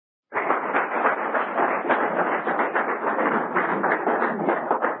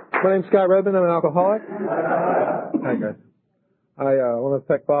My name's Scott Redmond. I'm an alcoholic. Hi, guys. I want to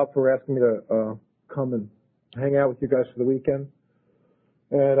thank Bob for asking me to come and hang out with you guys for the weekend.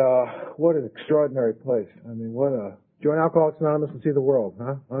 And what an extraordinary place. I mean, join Alcoholics Anonymous and see the world,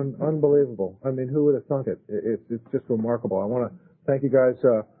 huh? Unbelievable. I mean, who would have thunk it? It's just remarkable. I want to thank you guys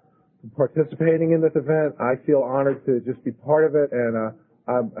for participating in this event. I feel honored to just be part of it. And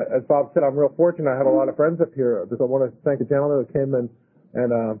as Bob said, I'm real fortunate. I have a lot of friends up here. I want to thank a gentleman who came in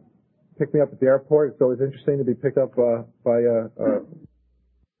and picked me up at the airport. It's always interesting to be picked up by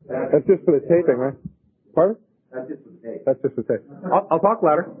that's just for the taping, right? Pardon? That's just for the tape. That's just for the tape. I'll talk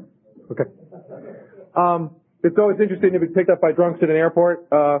louder. Okay. It's always interesting to be picked up by drunks at an airport.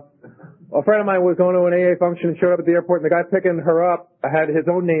 A friend of mine was going to an AA function and showed up at the airport, and the guy picking her up had his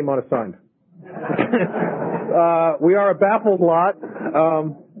own name on a sign. We are a baffled lot.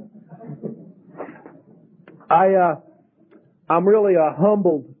 I'm really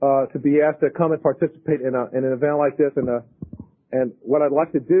humbled to be asked to come and participate in an event like this, and what I'd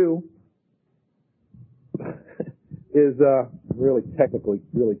like to do is really technically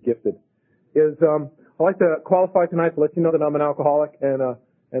really gifted. I'd like to qualify tonight to let you know that I'm an alcoholic, and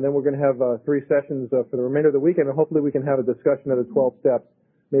then we're going to have 3 sessions for the remainder of the weekend, and hopefully we can have a discussion of the 12 steps,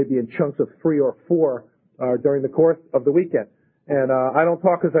 maybe in chunks of 3 or 4 during the course of the weekend. And I don't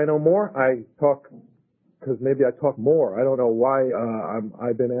talk because I know more. I talk because maybe I talk more. I don't know why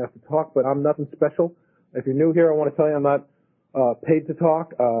I've been asked to talk, but I'm nothing special. If you're new here, I want to tell you I'm not paid to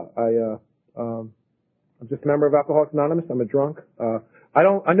talk. I'm just a member of Alcoholics Anonymous. I'm a drunk. I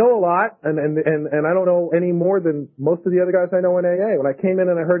know a lot, and I don't know any more than most of the other guys I know in AA. When I came in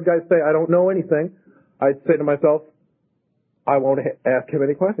and I heard guys say I don't know anything, I'd say to myself, I won't ask him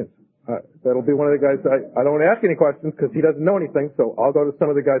any questions. That'll be one of the guys I don't ask any questions because he doesn't know anything. So I'll go to some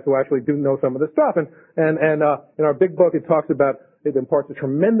of the guys who actually do know some of this stuff. And in our big book, it talks about, it imparts a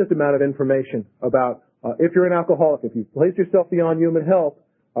tremendous amount of information about if you're an alcoholic, if you place yourself beyond human health,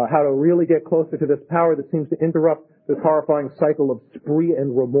 how to really get closer to this power that seems to interrupt this horrifying cycle of spree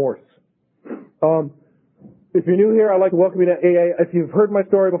and remorse. If you're new here, I'd like to welcome you to AA. If you've heard my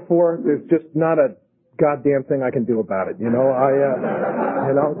story before, there's just not a goddamn thing I can do about it. Don't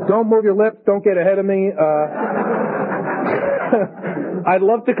move your lips. Don't get ahead of me. I'd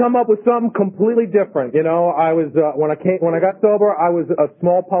love to come up with something completely different. I was when I got sober, I was a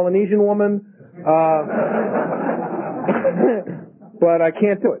small Polynesian woman. But I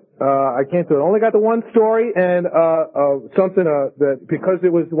can't do it. I only got the one story and something that because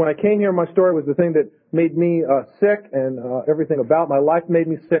it was when I came here, my story was the thing that made me sick, and everything about my life made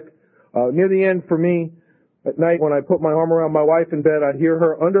me sick. Near the end, for me, at night when I put my arm around my wife in bed, I'd hear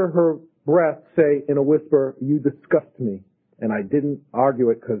her under her breath say in a whisper, "You disgust me," and I didn't argue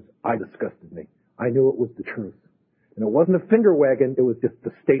it because I disgusted me. I knew it was the truth, and it wasn't a finger wagging; it was just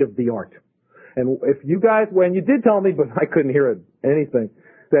the state of the art. And if you guys, when you did tell me, but I couldn't hear anything,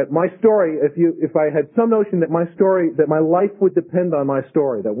 that my story, if I had some notion that my story, that my life would depend on my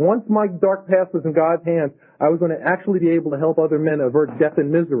story, that once my dark past was in God's hands, I was going to actually be able to help other men avert death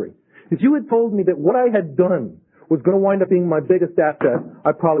and misery. If you had told me that what I had done was going to wind up being my biggest asset,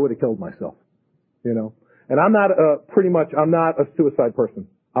 I probably would have killed myself. And I'm not I'm not a suicide person.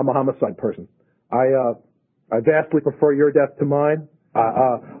 I'm a homicide person. I vastly prefer your death to mine.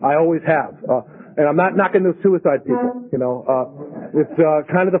 I always have. And I'm not knocking those suicide people, It's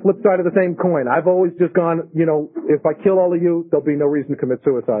kind of the flip side of the same coin. I've always just gone, if I kill all of you, there'll be no reason to commit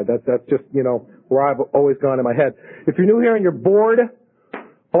suicide. That's just, where I've always gone in my head. If you're new here and you're bored,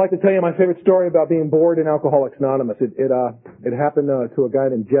 I'd like to tell you my favorite story about being bored in Alcoholics Anonymous. It happened to a guy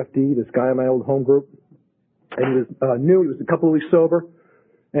named Jeff D., this guy in my old home group. And he was new. He was a couple of weeks sober.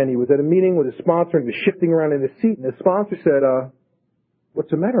 And he was at a meeting with his sponsor, and he was shifting around in his seat. And his sponsor said, "What's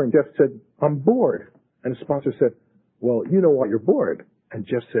the matter?" And Jeff said, "I'm bored." And his sponsor said, "Well, you know why you're bored." And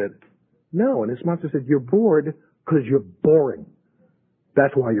Jeff said, "No." And his sponsor said, "You're bored because you're boring.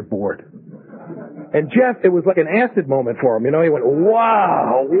 That's why you're bored." And Jeff, it was like an acid moment for him. He went,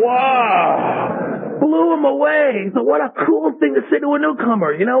 wow, blew him away. He said, what a cool thing to say to a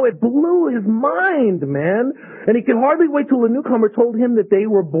newcomer. It blew his mind, man. And he could hardly wait till the newcomer told him that they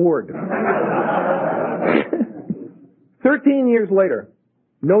were bored. 13 years later,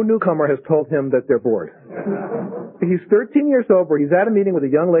 no newcomer has told him that they're bored. He's 13 years sober. He's at a meeting with a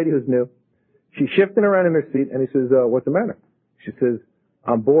young lady who's new. She's shifting around in her seat, and he says, what's the matter? She says,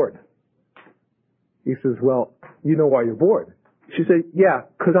 I'm bored. He says, well, you know why you're bored. She said, yeah,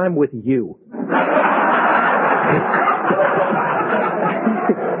 'cause I'm with you.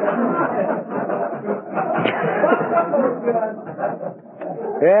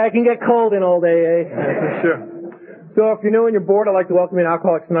 Yeah, it can get cold in old AA. For sure. So if you're new and you're bored, I'd like to welcome you to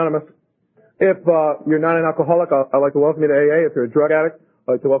Alcoholics Anonymous. If you're not an alcoholic, I'd like to welcome you to AA. If you're a drug addict,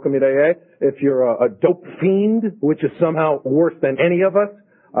 I'd like to welcome you to AA. If you're a dope fiend, which is somehow worse than any of us,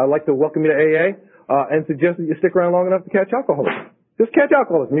 I'd like to welcome you to AA and suggest that you stick around long enough to catch alcoholism. Just catch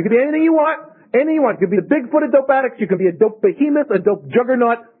alcoholism. You can be anything you want. Anything you want. You can be the Bigfoot of dope addicts. You can be a dope behemoth, a dope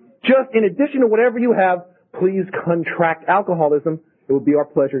juggernaut. Just in addition to whatever you have, please contract alcoholism. It would be our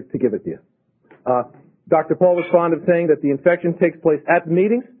pleasure to give it to you. Dr. Paul was fond of saying that the infection takes place at the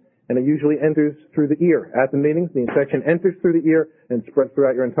meetings, and it usually enters through the ear. At the meetings, the infection enters through the ear and spreads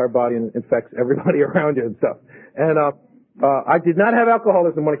throughout your entire body and infects everybody around you and stuff. And I did not have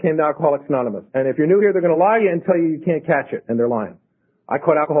alcoholism when it came to Alcoholics Anonymous. And if you're new here, they're going to lie to you and tell you you can't catch it, and they're lying. I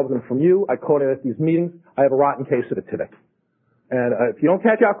caught alcoholism from you. I caught it at these meetings. I have a rotten case of it today. And if you don't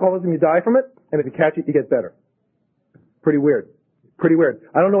catch alcoholism, you die from it. And if you catch it, you get better. Pretty weird. Pretty weird.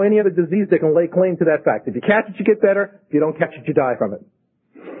 I don't know any other disease that can lay claim to that fact. If you catch it, you get better. If you don't catch it, you die from it.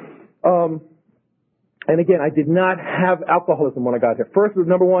 And again, I did not have alcoholism when I got here. First,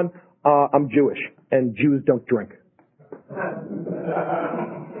 number one, I'm Jewish, and Jews don't drink.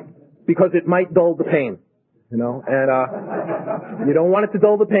 Because it might dull the pain, you know, and you don't want it to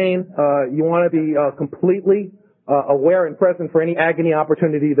dull the pain. You want to be completely aware and present for any agony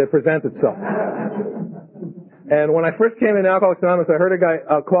opportunity that presents itself. And when I first came in Alcoholics Anonymous, I heard a guy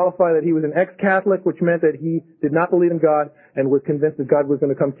qualify that he was an ex-Catholic, which meant that he did not believe in God and was convinced that God was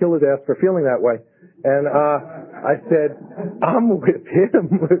going to come kill his ass for feeling that way. And I said, I'm with him.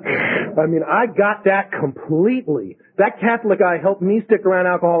 I mean, I got that completely. That Catholic guy helped me stick around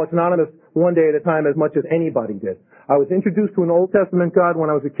Alcoholics Anonymous one day at a time as much as anybody did. I was introduced to an Old Testament God when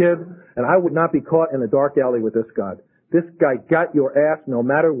I was a kid, and I would not be caught in a dark alley with this God. This guy got your ass no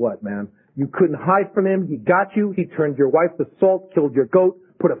matter what, man. You couldn't hide from him. He got you. He turned your wife to salt, killed your goat,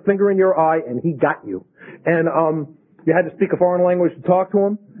 put a finger in your eye, and he got you. And you had to speak a foreign language to talk to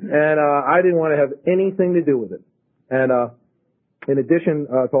him, and I didn't want to have anything to do with it. And in addition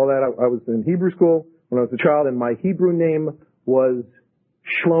to all that, I was in Hebrew school when I was a child, and my Hebrew name was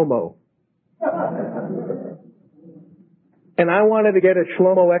Shlomo. And I wanted to get a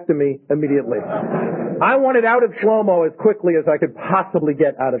Shlomoectomy immediately. I wanted out of Shlomo as quickly as I could possibly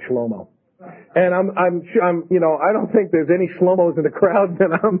get out of Shlomo. And I'm, you know, I don't think there's any Shlomos in the crowd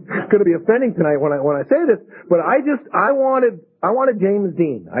that I'm going to be offending tonight when I say this, but I wanted James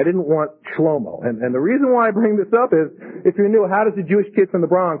Dean. I didn't want Shlomo. And the reason why I bring this up is, if you're new, how does a Jewish kid from the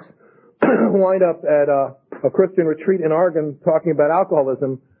Bronx wind up at a Christian retreat in Oregon talking about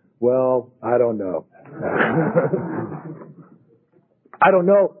alcoholism? Well, I don't know. I don't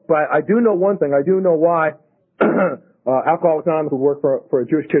know, but I do know one thing. I do know why Alcoholics Anonymous would work for a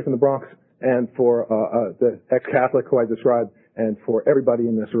Jewish kid from the Bronx and for the ex-Catholic who I described and for everybody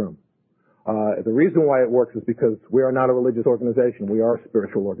in this room. The reason why it works is because we are not a religious organization. We are a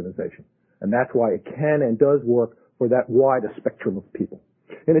spiritual organization. And that's why it can and does work for that wide a spectrum of people.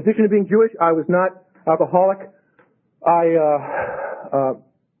 In addition to being Jewish, I was not alcoholic.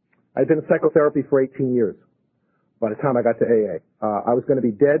 I'd been in psychotherapy for 18 years. By the time I got to AA, I was going to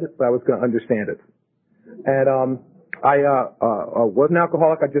be dead, but I was going to understand it. And I wasn't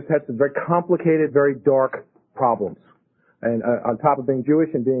alcoholic. I just had some very complicated, very dark problems. And on top of being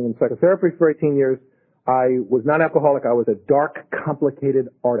Jewish and being in psychotherapy for 18 years, I was not alcoholic. I was a dark, complicated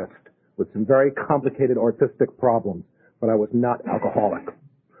artist with some very complicated artistic problems, but I was not alcoholic.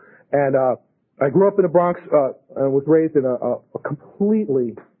 And I grew up in the Bronx and was raised in a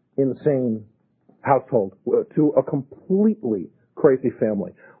completely insane household to a completely crazy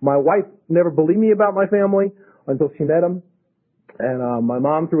family. My wife never believed me about my family until she met him, and my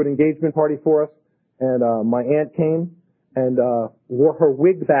mom threw an engagement party for us, and my aunt came and wore her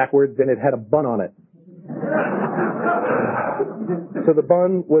wig backwards, and it had a bun on it. So the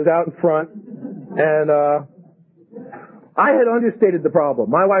bun was out in front, and I had understated the problem.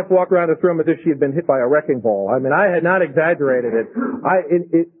 My wife walked around this room as if she had been hit by a wrecking ball. I mean, I had not exaggerated it.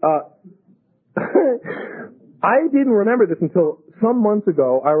 I didn't remember this until some months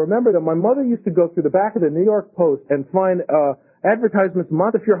ago. I remember that my mother used to go through the back of the New York Post and find advertisements.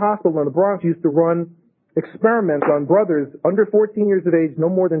 Montefiore Hospital in the Bronx used to run experiments on brothers under 14 years of age, no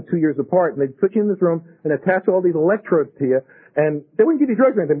more than 2 years apart, and they'd put you in this room and attach all these electrodes to you, and they wouldn't give you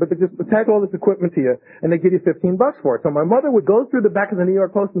drugs or anything, but they just attach all this equipment to you, and they'd give you $15 for it. So my mother would go through the back of the New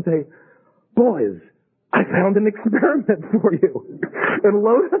York Post and say, "Boys, I found an experiment for you," and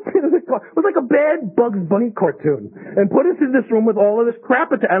load us into the car. It was like a bad Bugs Bunny cartoon, and put us in this room with all of this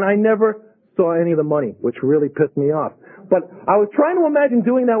crap, and I never saw any of the money, which really pissed me off. But I was trying to imagine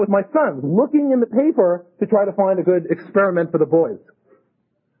doing that with my sons, looking in the paper to try to find a good experiment for the boys.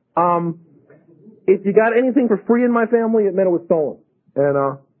 if you got anything for free in my family, it meant it was stolen.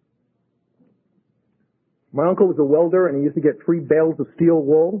 And my uncle was a welder, and he used to get free bales of steel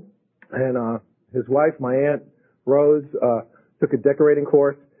wool. And his wife, my aunt Rose, took a decorating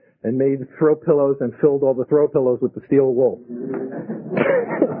course and made throw pillows and filled all the throw pillows with the steel wool.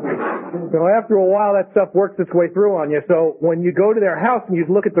 After a while, that stuff works its way through on you. So when you go to their house and you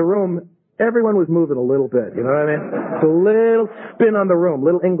look at the room, everyone was moving a little bit. You know what I mean? It's a little spin on the room,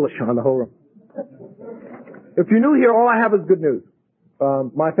 little English on the whole room. If you're new here, all I have is good news.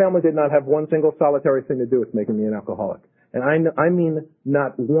 My family did not have one single solitary thing to do with making me an alcoholic. And I mean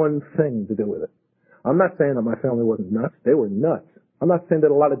not one thing to do with it. I'm not saying that my family wasn't nuts. They were nuts. I'm not saying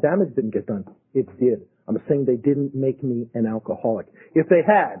that a lot of damage didn't get done. It did. I'm saying they didn't make me an alcoholic. If they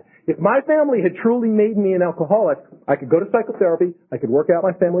had, if my family had truly made me an alcoholic, I could go to psychotherapy, I could work out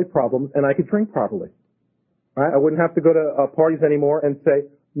my family problems, and I could drink properly. Right? I wouldn't have to go to parties anymore and say,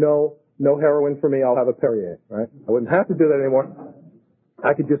 no heroin for me, I'll have a Perrier. Right? I wouldn't have to do that anymore.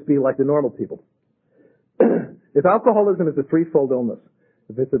 I could just be like the normal people. If alcoholism is a threefold illness,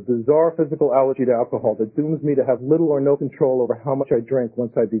 if it's a bizarre physical allergy to alcohol that dooms me to have little or no control over how much I drink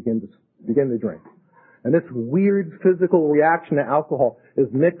once I begin to drink, and this weird physical reaction to alcohol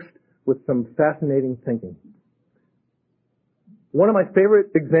is mixed with some fascinating thinking. One of my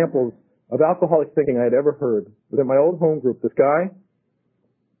favorite examples of alcoholic thinking I had ever heard was at my old home group. This guy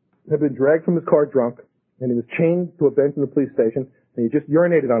had been dragged from his car drunk, and he was chained to a bench in the police station, and he just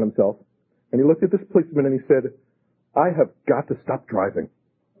urinated on himself. And he looked at this policeman and he said, "I have got to stop driving."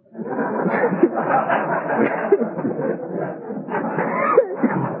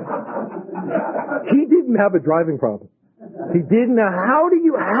 He didn't have a driving problem. He didn't know how can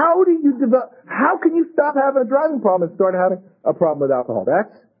you stop having a driving problem and start having a problem with alcohol?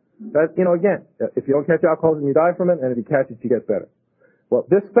 That's, again, if you don't catch alcoholism, you die from it, and if you catch it, you get better. Well,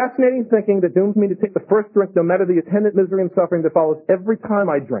 this fascinating thinking that dooms me to take the first drink no matter the attendant misery and suffering that follows every time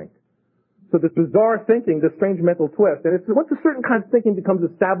I drink. So this bizarre thinking, this strange mental twist, and it's once a certain kind of thinking becomes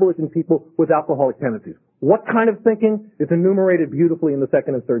established in people with alcoholic tendencies. What kind of thinking is enumerated beautifully in the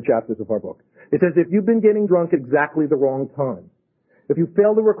second and third chapters of our book. It says if you've been getting drunk at exactly the wrong time, if you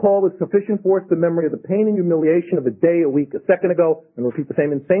fail to recall with sufficient force the memory of the pain and humiliation of a day, a week, a second ago, and repeat the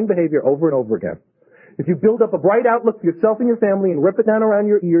same insane behavior over and over again, if you build up a bright outlook for yourself and your family and rip it down around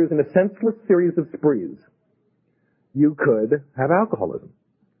your ears in a senseless series of sprees, you could have alcoholism.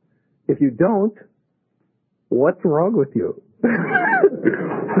 If you don't, what's wrong with you?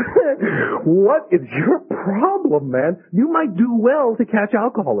 What is your problem, man? You might do well to catch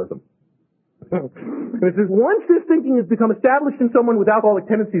alcoholism. And it says, once this thinking has become established in someone with alcoholic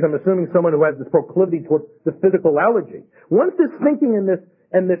tendencies, I'm assuming someone who has this proclivity towards the physical allergy. Once this thinking and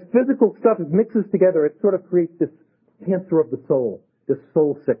this physical stuff mixes together, it sort of creates this cancer of the soul, this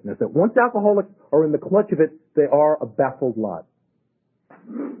soul sickness, that once alcoholics are in the clutch of it, they are a baffled lot.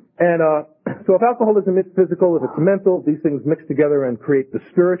 And so if alcoholism is physical, if it's mental, these things mix together and create the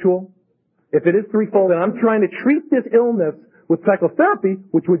spiritual. If it is threefold, and I'm trying to treat this illness with psychotherapy,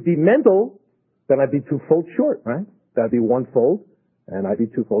 which would be mental, then I'd be twofold short, right? That'd be one fold, and I'd be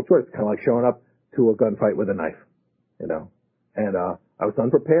twofold short. It's kind of like showing up to a gunfight with a knife, And I was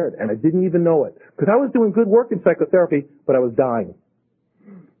unprepared, and I didn't even know it. Because I was doing good work in psychotherapy, but I was dying.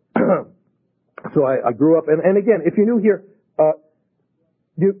 So I grew up, and again, if you're new here,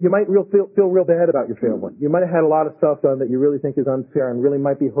 you might feel real bad about your family. You might have had a lot of stuff done that you really think is unfair and really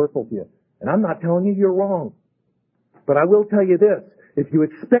might be hurtful to you. And I'm not telling you you're wrong. But I will tell you this. If you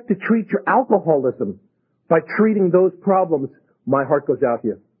expect to treat your alcoholism by treating those problems, my heart goes out to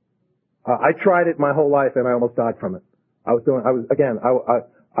you. I tried it my whole life and I almost died from it. I was going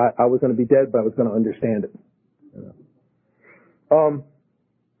to be dead, but I was going to understand it.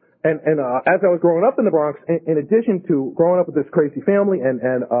 As I was growing up in the Bronx, in addition to growing up with this crazy family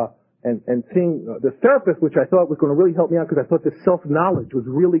and seeing this therapist, which I thought was going to really help me out because I thought this self-knowledge was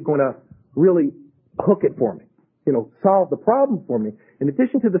really going to really hook it for me, solve the problem for me. In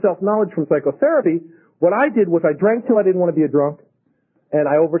addition to the self-knowledge from psychotherapy, what I did was I drank till I didn't want to be a drunk, and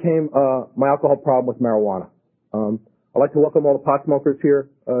I overcame my alcohol problem with marijuana. I'd like to welcome all the pot smokers here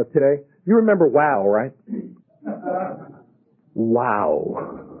today. You remember WOW, right?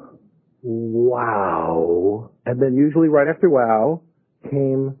 Wow. And then usually right after wow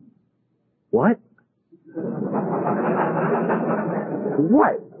came what?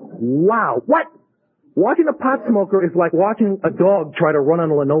 What? Wow. What? Watching a pot smoker is like watching a dog try to run on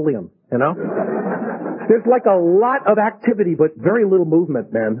a linoleum, There's like a lot of activity, but very little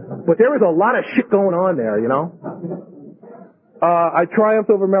movement, man. But there is a lot of shit going on there, I triumphed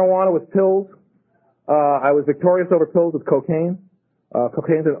over marijuana with pills. I was victorious over pills with cocaine.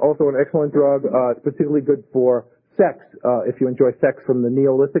 Cocaine is also an excellent drug. It's particularly good for sex, if you enjoy sex from the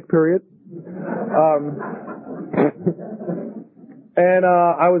Neolithic period. And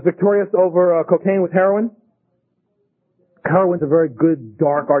I was victorious over cocaine with heroin. Heroin's a very good,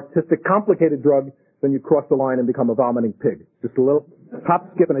 dark, artistic, complicated drug. Then you cross the line and become a vomiting pig. Just a little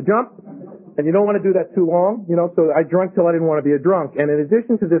hop, skip, and a jump. And you don't want to do that too long, so I drank till I didn't want to be a drunk. And in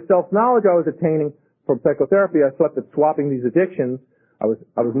addition to this self-knowledge I was attaining from psychotherapy, I thought that swapping these addictions, I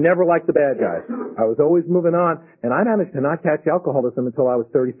was never like the bad guys. I was always moving on, and I managed to not catch alcoholism until I was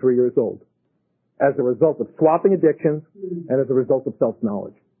 33 years old, as a result of swapping addictions and as a result of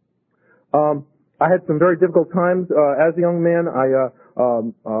self-knowledge. I had some very difficult times as a young man. I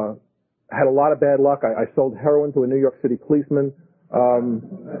had a lot of bad luck. I sold heroin to a New York City policeman.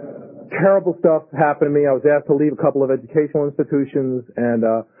 Terrible stuff happened to me. I was asked to leave a couple of educational institutions, and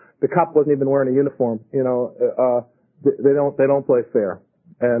the cop wasn't even wearing a uniform. They don't play fair.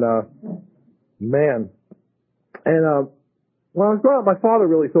 And when I was growing up, my father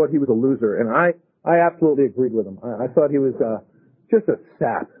really thought he was a loser, and I absolutely agreed with him. I thought he was just a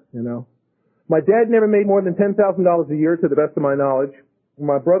sap. My dad never made more than $10,000 a year, to the best of my knowledge.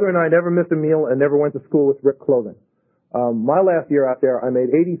 My brother and I never missed a meal and never went to school with ripped clothing. My last year out there, I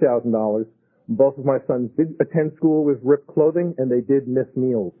made $80,000. Both of my sons did attend school with ripped clothing, and they did miss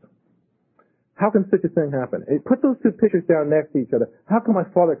meals. How can such a thing happen? Put those two pictures down next to each other. How can my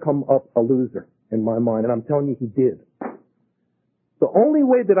father come up a loser in my mind? And I'm telling you, he did. The only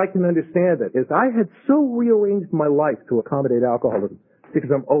way that I can understand it is I had so rearranged my life to accommodate alcoholism,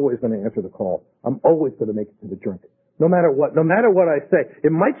 because I'm always going to answer the call. I'm always going to make it to the drink. No matter what I say.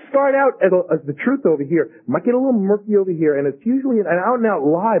 It might start out as the truth over here. It might get a little murky over here, and it's usually an out and out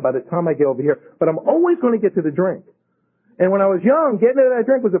lie by the time I get over here, but I'm always going to get to the drink. And when I was young, getting to that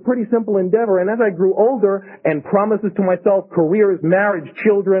drink was a pretty simple endeavor, and as I grew older and promises to myself, careers, marriage,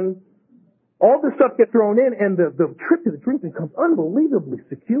 children, all this stuff gets thrown in, and the trip to the drink becomes unbelievably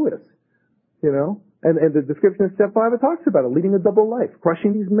circuitous, And the description in step 5, it talks about it, leading a double life,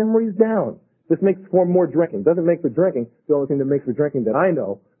 crushing these memories down. This makes for more drinking. Doesn't make for drinking. The only thing that makes for drinking that I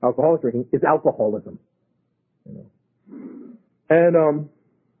know, alcoholic drinking, is alcoholism. And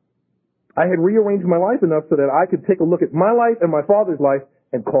I had rearranged my life enough so that I could take a look at my life and my father's life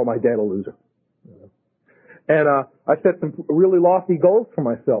and call my dad a loser. And I set some really lofty goals for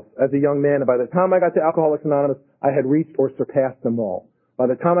myself as a young man, and by the time I got to Alcoholics Anonymous, I had reached or surpassed them all. By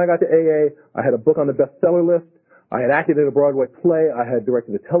the time I got to AA, I had a book on the bestseller list. I had acted in a Broadway play. I had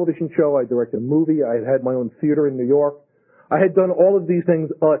directed a television show. I directed a movie. I had my own theater in New York. I had done all of these things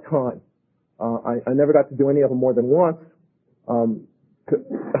a ton. I never got to do any of them more than once,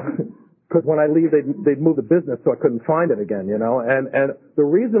 because when I leave, they'd move the business, so I couldn't find it again, And the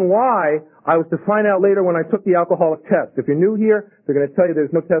reason why I was to find out later when I took the alcoholic test. If you're new here, they're going to tell you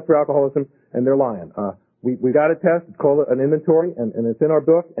there's no test for alcoholism, and they're lying. We got a test. It's called an inventory, and it's in our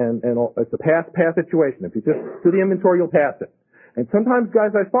book, and it's a pass situation. If you just do the inventory, you'll pass it. And sometimes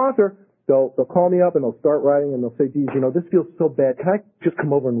guys I sponsor, they'll call me up and they'll start writing, and they'll say, geez, this feels so bad. Can I just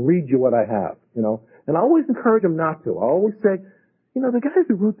come over and read you what I have? And I always encourage them not to. I always say, the guys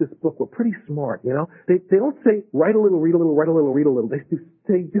who wrote this book were pretty smart, They don't say, write a little, read a little, write a little, read a little. They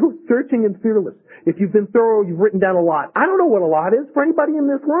do searching and fearless. If you've been thorough, you've written down a lot. I don't know what a lot is for anybody in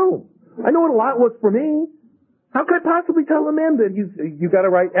this room. I know what a lot was for me. How could I possibly tell a man that you got to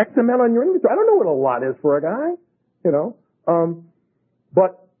write X amount on your inventory? I don't know what a lot is for a guy,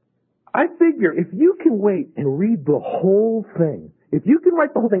 But I figure if you can wait and read the whole thing, if you can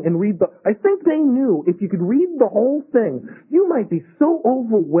write the whole thing and I think they knew if you could read the whole thing, you might be so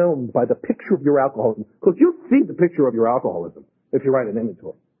overwhelmed by the picture of your alcoholism, because you'll see the picture of your alcoholism if you write an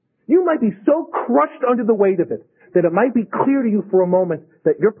inventory. You might be so crushed under the weight of it that it might be clear to you for a moment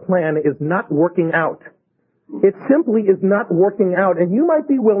that your plan is not working out. It simply is not working out, and you might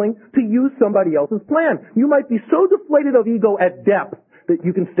be willing to use somebody else's plan. You might be so deflated of ego at depth that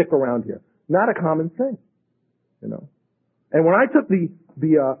you can stick around here. Not a common thing, And when I took the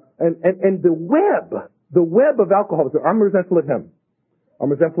web of alcoholism, I'm resentful at him. I'm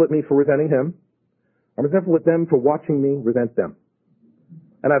resentful at me for resenting him. I'm resentful at them for watching me resent them.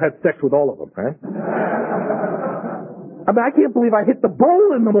 And I've had sex with all of them, right? I can't believe I hit the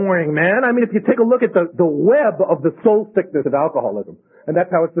bowl in the morning, man. If you take a look at the web of the soul sickness of alcoholism, and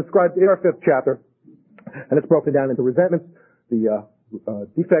that's how it's described in our 5th chapter, and it's broken down into resentments, the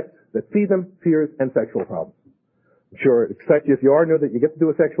defects that feed them, fears, and sexual problems. I'm sure it excites you if you are new that you get to do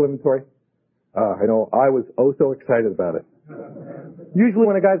a sexual inventory. I know I was so excited about it. Usually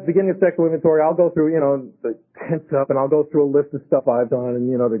when a guy's beginning a sexual inventory, I'll go through, the tense up, and I'll go through a list of stuff I've done,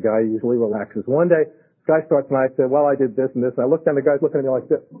 and, the guy usually relaxes. One day, Guy starts and I said, well, I did this and this. And I looked down, the guy's looking at me like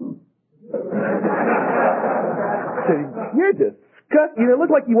this. I said, you're disgusting. You look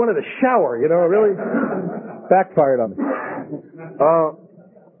like you wanted a shower, you know, it really backfired on me.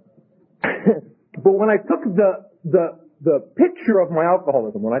 But when I took the picture of my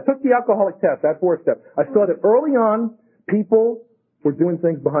alcoholism, when I took the alcoholic test, that 4-step, I saw that early on, people were doing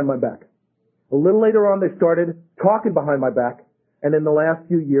things behind my back. A little later on, they started talking behind my back, and in the last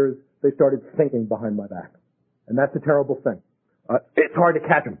few years, they started thinking behind my back. And that's a terrible thing. It's hard to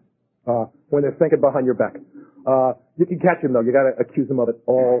catch them when they're thinking behind your back. You can catch them, though. You got to accuse them of it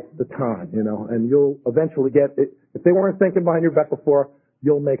all the time, you know, and you'll eventually get it. If they weren't thinking behind your back before,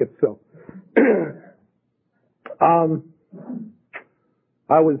 you'll make it so.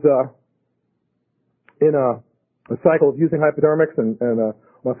 I was in a cycle of using hypodermics, and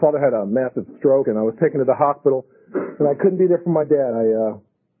my father had a massive stroke, and I was taken to the hospital, and I couldn't be there for my dad.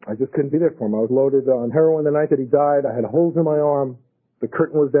 I just couldn't be there for him. I was loaded on heroin the night that he died. I had holes in my arm. The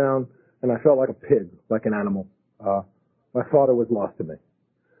curtain was down, and I felt like a pig, like an animal. My father was lost to me.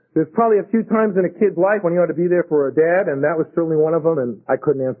 There's probably a few times in a kid's life when you ought to be there for a dad, and that was certainly one of them, and I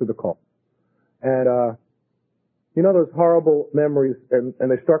couldn't answer the call. And, you know those horrible memories, and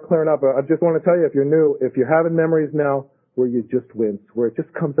they start clearing up. I just want to tell you, if you're new, if you're having memories now where you just wince, where it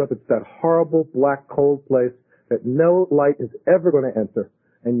just comes up, it's that horrible, black, cold place that no light is ever going to enter,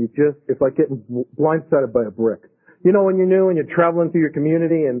 and you just, it's like getting blindsided by a brick. You know when you're new and you're traveling through your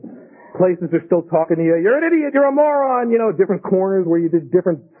community and places are still talking to you, you're an idiot, you're a moron, you know, different corners where you did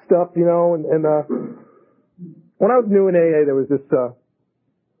different stuff, you know, and when I was new in AA, there was this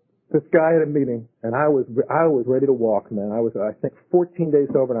guy at a meeting, and I was ready to walk, man. I was, I think, 14 days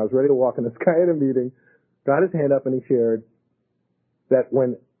sober, and I was ready to walk, and this guy at a meeting got his hand up and he shared that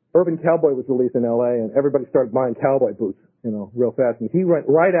when Urban Cowboy was released in LA and everybody started buying cowboy boots, you know, real fast, and he went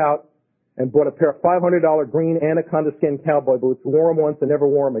right out and bought a pair of $500 green Anaconda skin cowboy boots, wore them once and never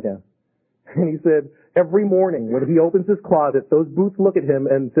wore them again. And he said every morning when he opens his closet, those boots look at him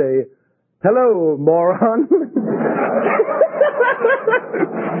and say, "Hello, moron."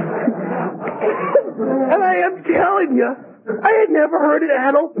 And I am telling you, I had never heard an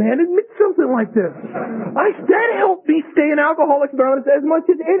adult man admit something like this. That helped me stay in Alcoholics Anonymous as much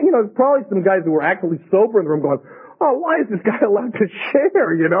as any. You know, there's probably some guys who were actually sober in the room going, oh, why is this guy allowed to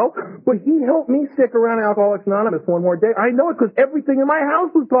share, you know? But he helped me stick around Alcoholics Anonymous one more day. I know it because everything in my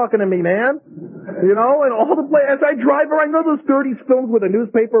house was talking to me, man. You know, and all the as I drive around, I know those 30s films where the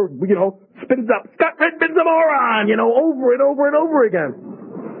newspaper, you know, spins up, Scott Redmond's a moron, you know, over and over and over again.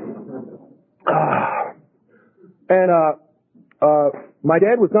 My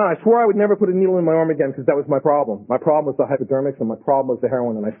dad was gone. I swore I would never put a needle in my arm again because that was my problem. My problem was the hypodermics and my problem was the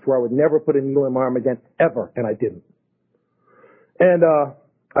heroin, and I swore I would never put a needle in my arm again, ever, and I didn't. And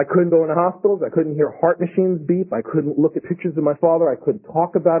I couldn't go into hospitals. I couldn't hear heart machines beep. I couldn't look at pictures of my father. I couldn't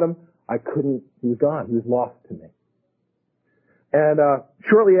talk about him. He was gone. He was lost to me. And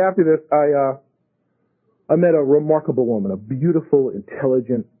shortly after this, I met a remarkable woman, a beautiful,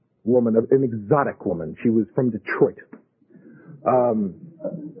 intelligent woman, an exotic woman. She was from Detroit.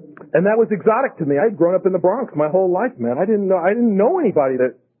 And that was exotic to me. I had grown up in the Bronx my whole life, man. I didn't know anybody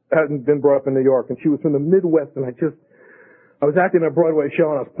that hadn't been brought up in New York, and she was from the Midwest, and I was acting in a Broadway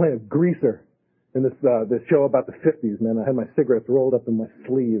show, and I was playing a greaser in this show about the 50s, man. I had my cigarettes rolled up in my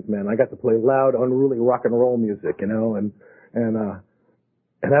sleeves, man. I got to play loud, unruly rock and roll music, you know, and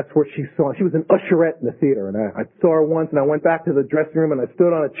that's where she saw. She was an usherette in the theater, and I saw her once, and I went back to the dressing room, and I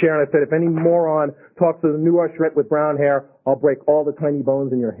stood on a chair, and I said, if any moron talks to the new usherette with brown hair, I'll break all the tiny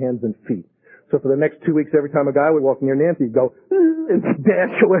bones in your hands and feet. So for the next 2 weeks, every time a guy would walk near Nancy, he'd go, and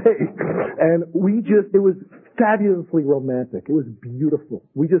dash away. And it was fabulously romantic. It was beautiful.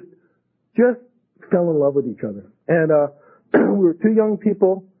 We just fell in love with each other. And we were two young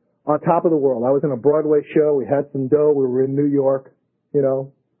people on top of the world. I was in a Broadway show. We had some dough. We were in New York. You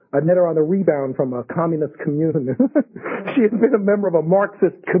know, I met her on the rebound from a communist commune. She had been a member of a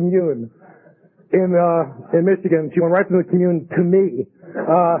Marxist commune in Michigan. She went right from the commune to me.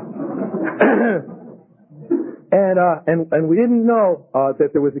 And we didn't know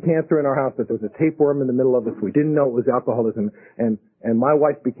that there was a cancer in our house, that there was a tapeworm in the middle of us. We didn't know it was alcoholism. And my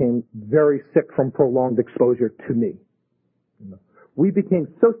wife became very sick from prolonged exposure to me. We became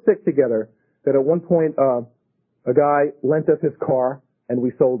so sick together that at one point, a guy lent us his car, and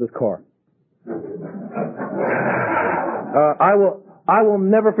we sold his car. I will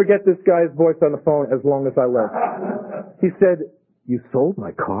never forget this guy's voice on the phone as long as I live. He said, "You sold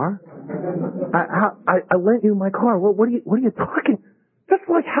my car? I lent you my car. What are you talking? That's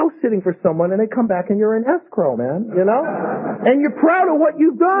like house sitting for someone, and they come back and you're in escrow, man. You know, and you're proud of what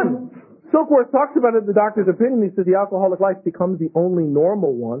you've done. Silkworth talks about it in the doctor's opinion. He says the alcoholic life becomes the only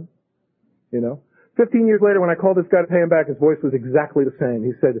normal one. 15 years later, when I called this guy to pay him back, his voice was exactly the same.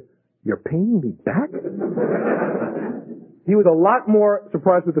 He said, "You're paying me back?" He was a lot more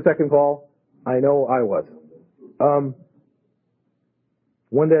surprised with the second call. I know I was.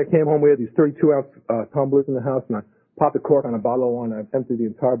 One day I came home, we had these 32-ounce tumblers in the house, and I popped a cork on a bottle of wine, and I emptied the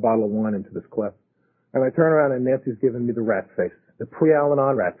entire bottle of wine into this clef. And I turn around, and Nancy's giving me the rat face, the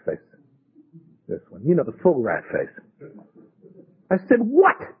pre-Al-Anon rat face. This one. The full rat face. I said,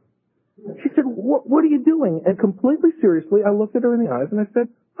 "What?" She said, what are you doing? And completely seriously, I looked at her in the eyes, and I said,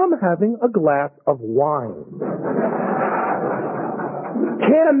 "I'm having a glass of wine."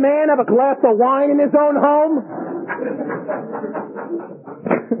 Can't a man have a glass of wine in his own home?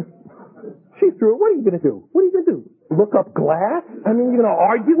 She threw it. What are you going to do? What are you going to do? Look up glass? I mean, you're going to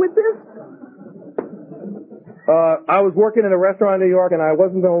argue with this? I was working in a restaurant in New York, and I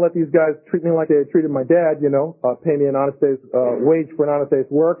wasn't going to let these guys treat me like they had treated my dad, pay me an honest day's wage for an honest day's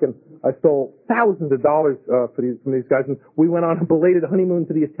work, and I stole thousands of dollars from these guys, and we went on a belated honeymoon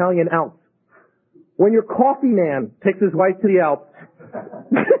to the Italian Alps. When your coffee man takes his wife to the Alps,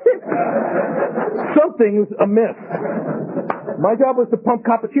 something's amiss. My job was to pump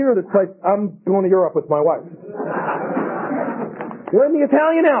cappuccino this place. I'm going to Europe with my wife. We're in the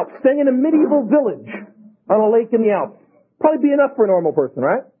Italian Alps, staying in a medieval village on a lake in the Alps. Probably be enough for a normal person,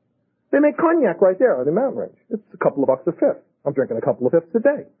 right? They make cognac right there on the mountain range. It's a couple of bucks a fifth. I'm drinking a couple of fifths a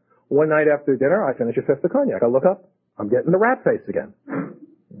day. One night after dinner, I finish a fifth of cognac. I look up. I'm getting the rat face again.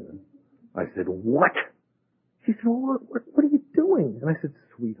 I said, "What?" She said, "Well, what are you doing?" And I said,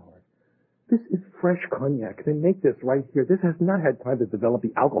 "Sweetheart, this is fresh cognac. They make this right here. This has not had time to develop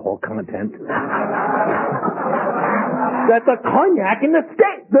the alcohol content. That's a cognac in the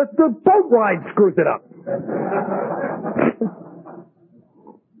state. The boat ride screws it up."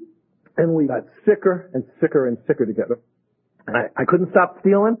 And we got sicker and sicker and sicker together. And I couldn't stop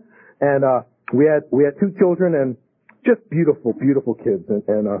stealing. And we had 2 children and just beautiful, beautiful kids.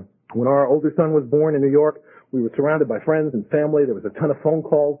 And when our older son was born in New York, we were surrounded by friends and family. There was a ton of phone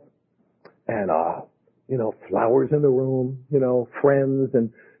calls and, flowers in the room, friends.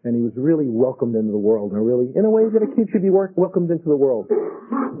 And he was really welcomed into the world, and really, in a way that a kid should be welcomed into the world.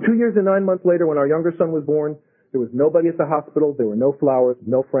 2 years and 9 months later, when our younger son was born, there was nobody at the hospital. There were no flowers,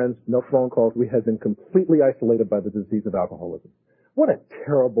 no friends, no phone calls. We had been completely isolated by the disease of alcoholism. What a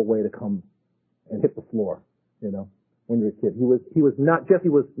terrible way to come and hit the floor, when you're a kid. Jesse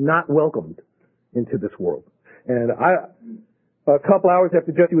was not welcomed into this world. And a couple hours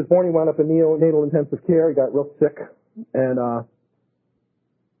after Jesse was born, he wound up in neonatal intensive care. He got real sick. And,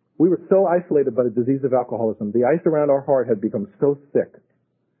 we were so isolated by the disease of alcoholism. The ice around our heart had become so thick.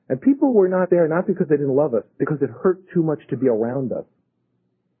 And people were not there, not because they didn't love us, because it hurt too much to be around us.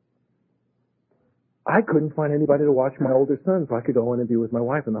 I couldn't find anybody to watch my older son so I could go in and be with my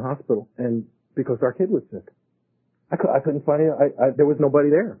wife in the hospital, and because our kid was sick. I couldn't find there was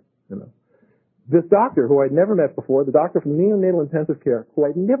nobody there, This doctor, who I'd never met before, the doctor from neonatal intensive care, who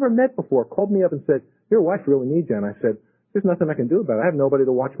I'd never met before, called me up and said, "Your wife really needs you." And I said, "There's nothing I can do about it. I have nobody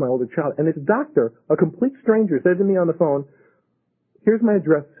to watch my older child." And this doctor, a complete stranger, said to me on the phone, "Here's my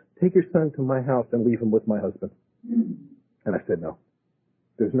address. Take your son to my house and leave him with my husband." And I said, "No.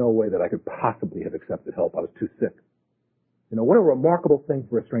 There's no way that I could possibly have accepted help. I was too sick." What a remarkable thing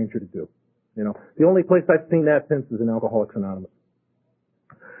for a stranger to do. The only place I've seen that since is in Alcoholics Anonymous.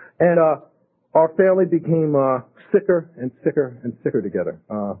 And our family became sicker and sicker and sicker together.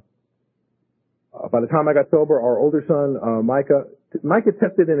 By the time I got sober, our older son, Micah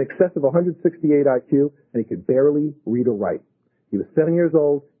tested in excess of 168 IQ, and he could barely read or write. He was 7 years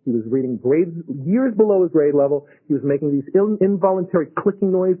old. He was reading grades years below his grade level. He was making these involuntary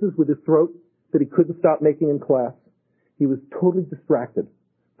clicking noises with his throat that he couldn't stop making in class. He was totally distracted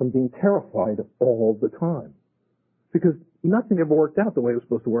from being terrified all the time, because nothing ever worked out the way it was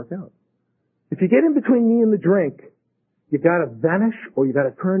supposed to work out. If you get in between me and the drink, you gotta vanish or you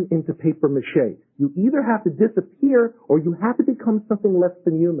gotta turn into paper mache. You either have to disappear or you have to become something less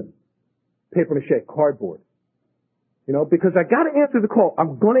than human. Paper mache, cardboard. Because I gotta answer the call.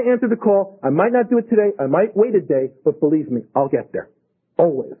 I'm gonna answer the call. I might not do it today. I might wait a day, but believe me, I'll get there.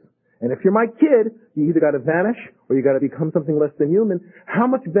 Always. And if you're my kid, you either gotta vanish or you gotta become something less than human. How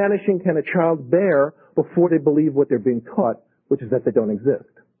much vanishing can a child bear before they believe what they're being taught, which is that they don't exist?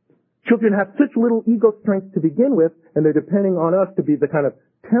 Children have such little ego strength to begin with, and they're depending on us to be the kind of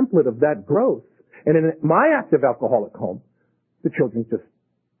template of that growth. And in my active alcoholic home, the children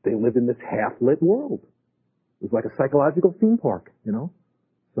they live in this half-lit world. It was like a psychological theme park,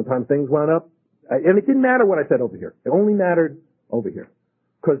 Sometimes things wound up, and it didn't matter what I said over here. It only mattered over here.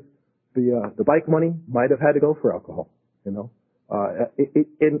 Because The bike money might have had to go for alcohol, you know.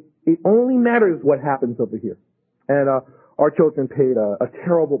 It only matters what happens over here. And, our children paid a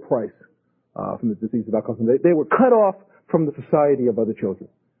terrible price, from the disease of alcoholism. They were cut off from the society of other children.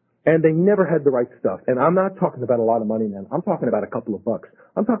 And they never had the right stuff. And I'm not talking about a lot of money, man. I'm talking about a couple of bucks.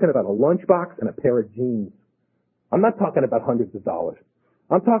 I'm talking about a lunchbox and a pair of jeans. I'm not talking about hundreds of dollars.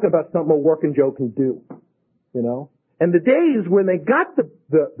 I'm talking about something a working Joe can do, you know. And the days when they got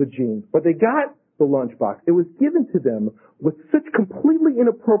the jeans, or they got the lunchbox, it was given to them with such completely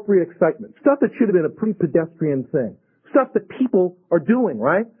inappropriate excitement. Stuff that should have been a pretty pedestrian thing. Stuff that people are doing,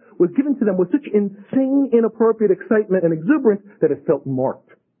 right? Was given to them with such insane, inappropriate excitement and exuberance that it felt marked.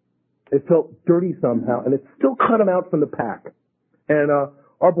 It felt dirty somehow, and it still cut them out from the pack. And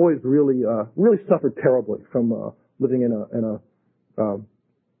our boys really suffered terribly from living in a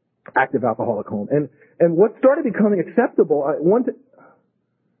active alcoholic home. And what started becoming acceptable,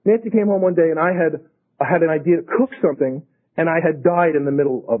 Nancy came home one day, and I had an idea to cook something, and I had died in the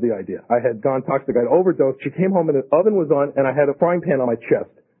middle of the idea. I had gone toxic. I had overdosed. She came home, and the oven was on, and I had a frying pan on my chest,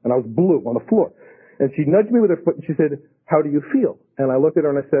 and I was blue on the floor. And she nudged me with her foot, and she said, "How do you feel?" And I looked at her,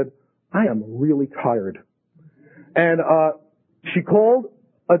 and I said, "I am really tired." And she called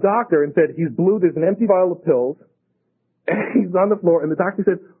a doctor and said, "He's blue. There's an empty vial of pills. And he's on the floor." And the doctor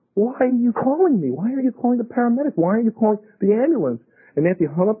said, "Why are you calling me? Why are you calling the paramedics? Why are you calling the ambulance?" And Nancy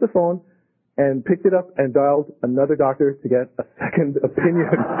hung up the phone and picked it up and dialed another doctor to get a second opinion.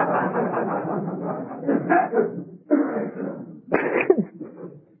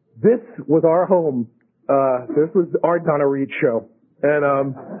 This was our home. This was our Donna Reed show. And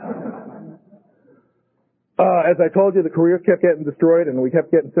as I told you, the careers kept getting destroyed, and we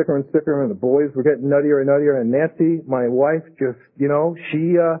kept getting sicker and sicker, and the boys were getting nuttier and nuttier. And Nancy, my wife, just, you know,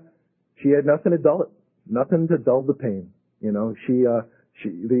 she had nothing to dull it, nothing to dull the pain. You know,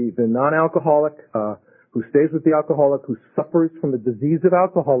 the non-alcoholic, who stays with the alcoholic, who suffers from the disease of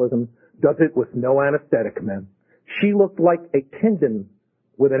alcoholism, does it with no anesthetic, man. She looked like a tendon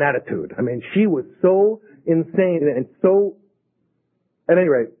with an attitude. I mean, she was so insane and so, at any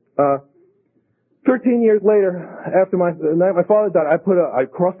rate, 13 years later, after my father died, I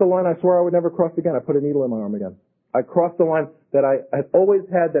crossed the line I swore I would never cross again. I put a needle in my arm again. I crossed the line that I had always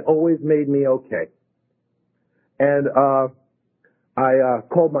had that always made me okay. And, I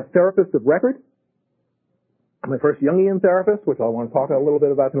called my therapist of record, my first Jungian therapist, which I want to talk a little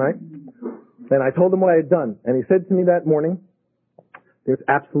bit about tonight. And I told him what I had done. And he said to me that morning, "There's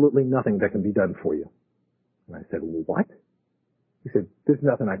absolutely nothing that can be done for you." And I said, "What?" He said, "There's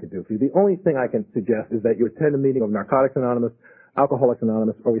nothing I can do for you. The only thing I can suggest is that you attend a meeting of Narcotics Anonymous, Alcoholics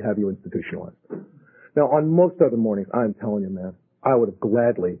Anonymous, or we have you institutionalized." Now, on most other mornings, I'm telling you, man, I would have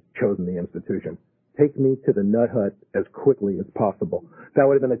gladly chosen the institution. Take me to the nut hut as quickly as possible. That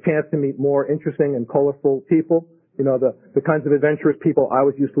would have been a chance to meet more interesting and colorful people, you know, the kinds of adventurous people I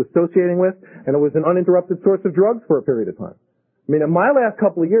was used to associating with, and it was an uninterrupted source of drugs for a period of time. I mean, in my last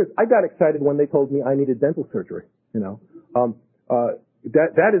couple of years, I got excited when they told me I needed dental surgery, you know.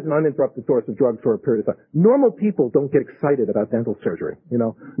 That is an uninterrupted source of drugs for a period of time. Normal people don't get excited about dental surgery, you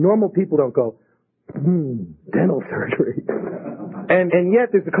know. Normal people don't go, dental surgery. And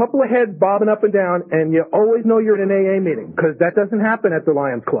yet there's a couple of heads bobbing up and down, and you always know you're at an AA meeting, because that doesn't happen at the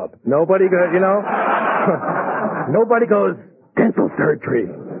Lions Club. Nobody goes, you know, nobody goes, dental surgery.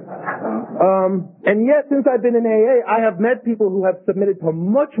 And yet since I've been in AA, I have met people who have submitted to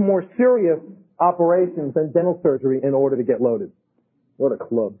much more serious operations than dental surgery in order to get loaded. What a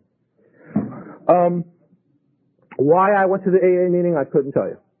club. Why I went to the AA meeting, I couldn't tell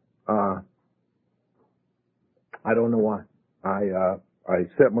you. I don't know why. I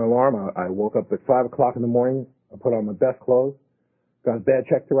set my alarm. I woke up at 5 o'clock in the morning. I put on my best clothes, got a bad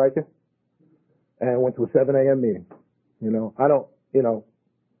check to write you, and went to a 7 a.m. meeting.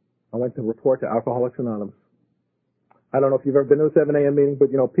 I went to report to Alcoholics Anonymous. I don't know if you've ever been to a 7 a.m. meeting,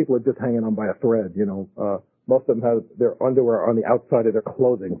 but, you know, people are just hanging on by a thread, you know. Most of them have their underwear on the outside of their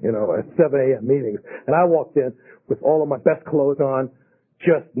clothing, you know, at 7 a.m. meetings. And I walked in with all of my best clothes on,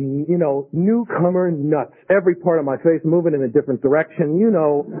 just, you know, newcomer nuts. Every part of my face moving in a different direction. You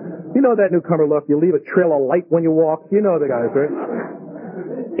know that newcomer look. You leave a trail of light when you walk. You know the guys, right?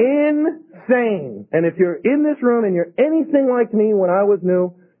 Insane. And if you're in this room and you're anything like me when I was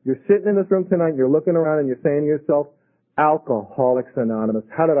new, you're sitting in this room tonight, you're looking around and you're saying to yourself, Alcoholics Anonymous.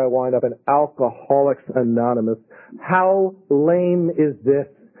 How did I wind up in Alcoholics Anonymous? How lame is this?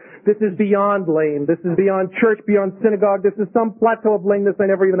 This is beyond lame. This is beyond church, beyond synagogue. This is some plateau of lameness I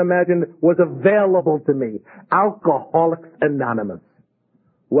never even imagined was available to me. Alcoholics Anonymous.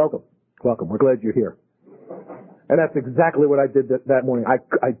 Welcome. Welcome. We're glad you're here. And that's exactly what I did that morning.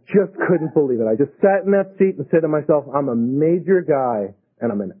 I just couldn't believe it. I just sat in that seat and said to myself, I'm a major guy,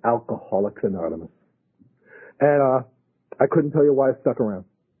 and I'm an Alcoholics Anonymous. And I couldn't tell you why I stuck around.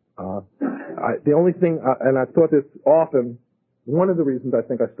 The only thing, and I've thought this often, one of the reasons I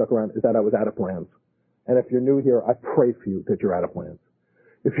think I stuck around is that I was out of plans. And if you're new here, I pray for you that you're out of plans.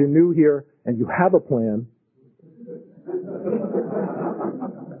 If you're new here and you have a plan,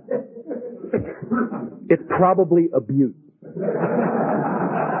 it's probably a beaut.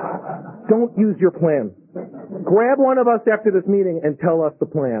 Don't use your plan. Grab one of us after this meeting and tell us the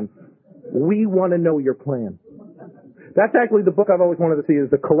plan. We want to know your plan. That's actually the book I've always wanted to see, is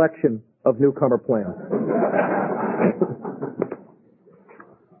the collection of newcomer plans.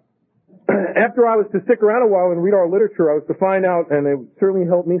 After I was to stick around a while and read our literature, I was to find out, and it certainly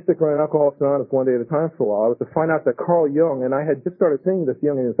helped me stick around Alcoholics Anonymous one day at a time for a while, I was to find out that Carl Jung, and I had just started seeing this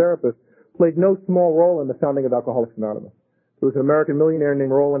Jungian therapist, played no small role in the founding of Alcoholics Anonymous. There was an American millionaire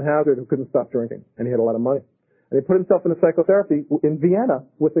named Roland Hazard who couldn't stop drinking, and he had a lot of money. And he put himself into psychotherapy in Vienna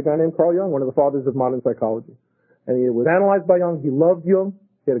with a guy named Carl Jung, one of the fathers of modern psychology. And he was analyzed by Jung. He loved Jung.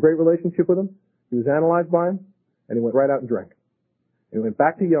 He had a great relationship with him. He was analyzed by him, and he went right out and drank. And he went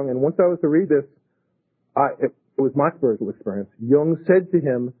back to Jung, and once I was to read this, it was my spiritual experience. Jung said to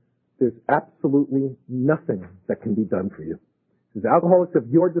him, there's absolutely nothing that can be done for you. The alcoholics of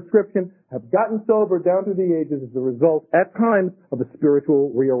your description have gotten sober down through the ages as a result, at times, of a spiritual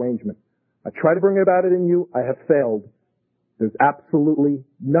rearrangement. I try to bring about it in you. I have failed. There's absolutely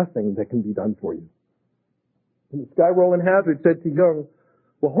nothing that can be done for you. And this guy, Roland Hazard, said to Jung,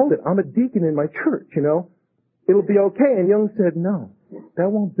 well, hold it. I'm a deacon in my church, you know. It'll be okay. And Jung said, no,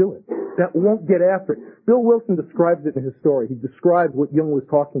 that won't do it. That won't get after it. Bill Wilson describes it in his story. He describes what Jung was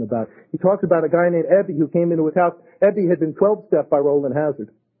talking about. He talks about a guy named Ebbe who came into his house. Ebbe had been 12-stepped by Roland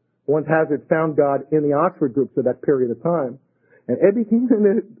Hazard. Once Hazard found God in the Oxford groups at that period of time. And Ebbe came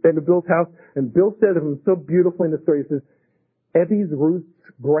into Bill's house, and Bill said of him so beautifully in the story, he says, Ebbe's roots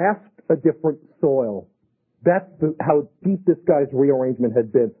grasped a different soil. That's how deep this guy's rearrangement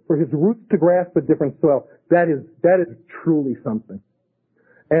had been. For his roots to grasp a different soil, that is truly something.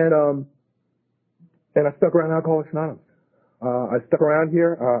 And I stuck around Alcoholics Anonymous. I stuck around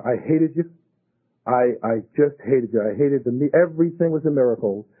here. I hated you. I just hated you. I hated everything was a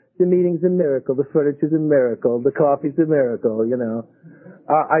miracle. The meeting's a miracle. The furniture's a miracle. The coffee's a miracle, you know.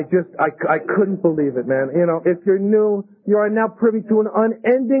 I couldn't believe it, man. You know, if you're new, you are now privy to an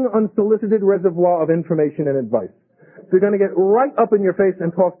unending, unsolicited reservoir of information and advice. They're going to get right up in your face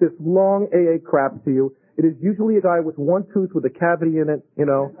and talk this long AA crap to you. It is usually a guy with one tooth with a cavity in it, you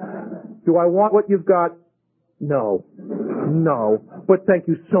know. Do I want what you've got? No. No. But thank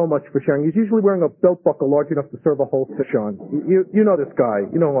you so much for sharing. He's usually wearing a belt buckle large enough to serve a whole fish on. You know this guy.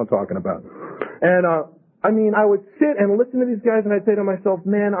 You know who I'm talking about. And, I would sit and listen to these guys and I'd say to myself,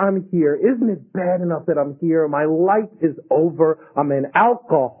 man, I'm here. Isn't it bad enough that I'm here? My life is over. I'm in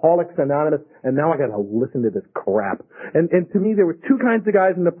Alcoholics Anonymous and now I gotta listen to this crap. And to me, there were two kinds of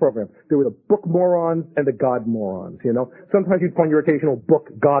guys in the program. There were the book morons and the God morons, you know. Sometimes you'd find your occasional book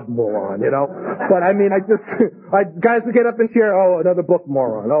God moron, you know. But guys would get up and share, oh, another book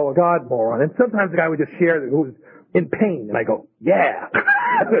moron, oh, a God moron. And sometimes the guy would just share who was in pain, and I go, yeah,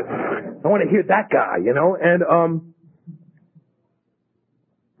 I want to hear that guy, you know, and,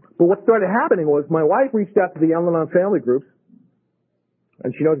 but what started happening was my wife reached out to the Al-Anon family groups,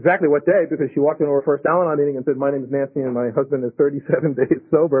 and she knows exactly what day, because she walked into her first Al-Anon meeting and said, my name is Nancy, and my husband is 37 days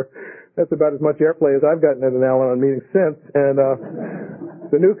sober. That's about as much airplay as I've gotten at an Al-Anon meeting since, and,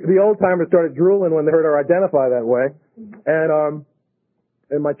 the old timers started drooling when they heard her identify that way,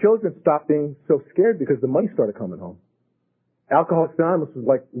 and my children stopped being so scared because the money started coming home. Alcoholics Anonymous was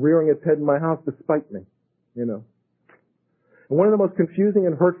like rearing its head in my house despite me, you know. And one of the most confusing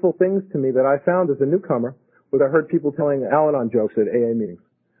and hurtful things to me that I found as a newcomer was I heard people telling Al-Anon jokes at AA meetings.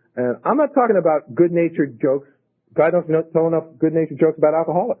 And I'm not talking about good-natured jokes. God doesn't tell enough good-natured jokes about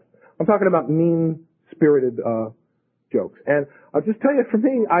alcoholics. I'm talking about mean-spirited jokes. And I'll just tell you, for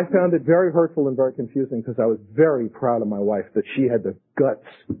me, I found it very hurtful and very confusing because I was very proud of my wife that she had the guts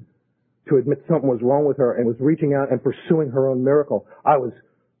to admit something was wrong with her and was reaching out and pursuing her own miracle. I was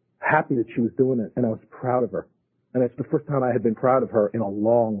happy that she was doing it, and I was proud of her. And it's the first time I had been proud of her in a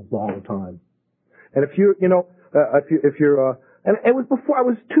long, long time. And if you're, and it was before I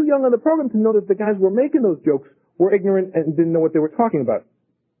was too young on the program to know that the guys who were making those jokes were ignorant and didn't know what they were talking about.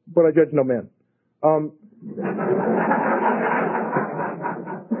 But I judge no man.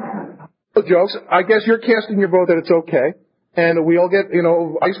 Jokes. I guess you're casting your vote that it's okay. And we all get,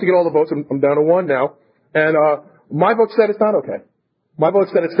 I used to get all the votes. I'm down to one now. And my vote said it's not okay. My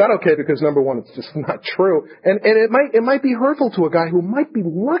vote's that it's not okay because, number one, it's just not true. And it might be hurtful to a guy who might be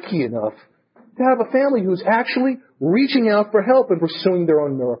lucky enough to have a family who's actually reaching out for help and pursuing their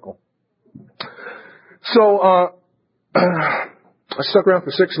own miracle. So, I stuck around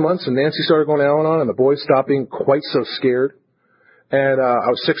for 6 months, and Nancy started going to Al-Anon, and the boys stopped being quite so scared. And I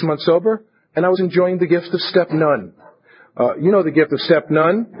was 6 months sober, and I was enjoying the gift of step nun. You know the gift of step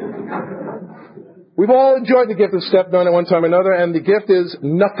nun. We've all enjoyed the gift of step nun at one time or another, and the gift is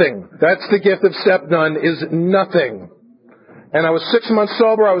nothing. That's the gift of step nun, is nothing. And I was 6 months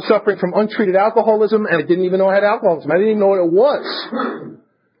sober. I was suffering from untreated alcoholism, and I didn't even know I had alcoholism. I didn't even know what it was.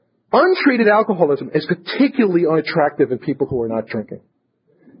 Untreated alcoholism is particularly unattractive in people who are not drinking.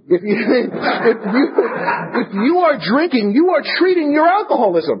 If you are drinking, you are treating your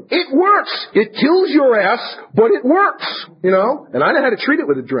alcoholism. It works. It kills your ass, but it works, you know? And I know how to treat it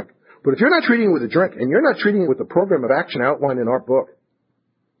with a drink. But if you're not treating it with a drink, and you're not treating it with the program of action outlined in our book,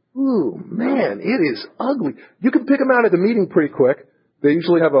 ooh, man, it is ugly. You can pick them out at the meeting pretty quick. They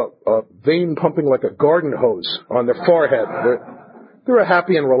usually have a vein pumping like a garden hose on their forehead. They're a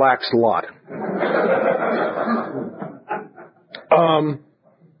happy and relaxed lot.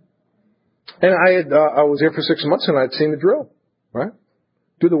 And I was here for 6 months, and I'd seen the drill, right?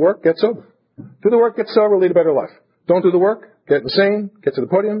 Do the work, get sober. Do the work, get sober, lead a better life. Don't do the work, get insane, get to the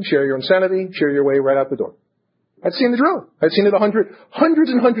podium, share your insanity, share your way right out the door. I'd seen the drill. I'd seen it hundreds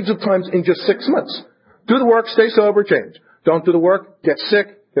and hundreds of times in just 6 months. Do the work, stay sober, change. Don't do the work, get sick,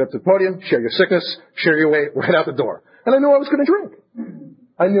 get up to the podium, share your sickness, share your way right out the door. And I knew I was going to drink.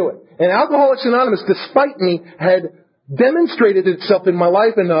 I knew it. And Alcoholics Anonymous, despite me, had demonstrated itself in my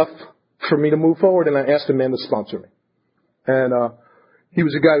life enough for me to move forward, and I asked a man to sponsor me. And he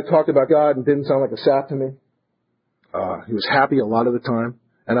was a guy who talked about God and didn't sound like a sap to me. He was happy a lot of the time,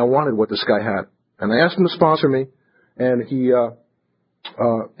 and I wanted what this guy had. And I asked him to sponsor me, and he,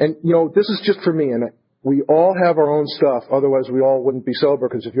 and you know, this is just for me, and we all have our own stuff, otherwise we all wouldn't be sober,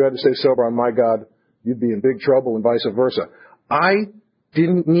 because if you had to stay sober on my God, you'd be in big trouble, and vice versa. I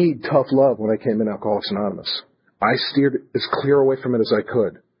didn't need tough love when I came in Alcoholics Anonymous. I steered as clear away from it as I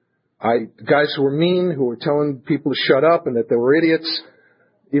could. Guys who were mean, who were telling people to shut up and that they were idiots,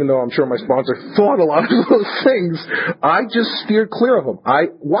 even though I'm sure my sponsor thought a lot of those things, I just steered clear of them.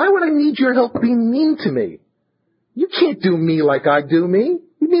 Why would I need your help being mean to me? You can't do me like I do me.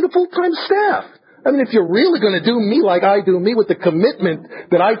 You need a full-time staff. I mean, if you're really going to do me like I do me with the commitment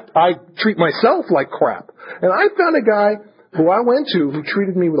that I treat myself like crap. And I found a guy who I went to who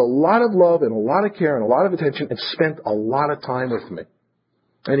treated me with a lot of love and a lot of care and a lot of attention and spent a lot of time with me.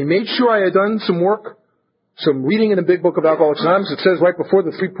 And he made sure I had done some work, some reading in the big book of Alcoholics Anonymous. It says right before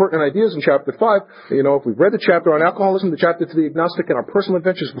the 3 pertinent ideas in chapter 5, you know, if we've read the chapter on alcoholism, the chapter to the agnostic, and our personal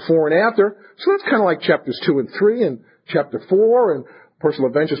adventures before and after. So that's kind of like chapters 2 and 3 and chapter 4 and personal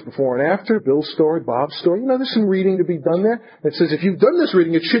adventures before and after, Bill's story, Bob's story. You know, there's some reading to be done there. It says if you've done this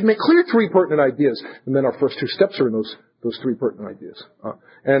reading, it should make clear 3 pertinent ideas. And then our first 2 steps are in those 3 pertinent ideas.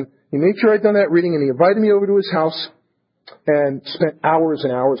 And he made sure I'd done that reading, and he invited me over to his house and spent hours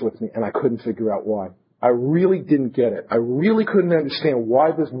and hours with me, and I couldn't figure out why. I really didn't get it. I really couldn't understand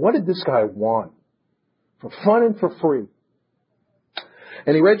what did this guy want? For fun and for free.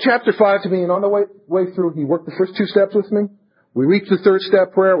 And he read chapter 5 to me, and on the way through, he worked the first 2 steps with me. We reached the 3rd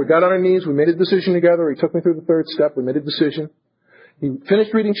step prayer. We got on our knees. We made a decision together. He took me through the 3rd step. We made a decision. He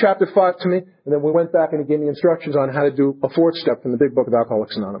finished reading chapter 5 to me, and then we went back and he gave me instructions on how to do a 4th step from the big book of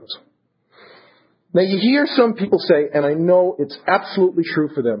Alcoholics Anonymous. Now, you hear some people say, and I know it's absolutely true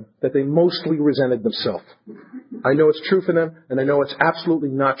for them, that they mostly resented themselves. I know it's true for them, and I know it's absolutely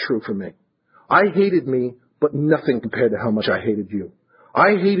not true for me. I hated me, but nothing compared to how much I hated you.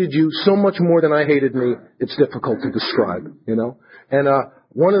 I hated you so much more than I hated me, it's difficult to describe, you know? And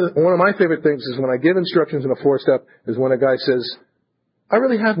one of my favorite things is when I give instructions in a 4-step is when a guy says, I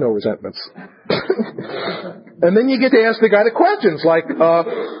really have no resentments. And then you get to ask the guy the questions like,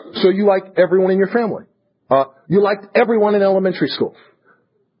 so you like everyone in your family. You liked everyone in elementary school.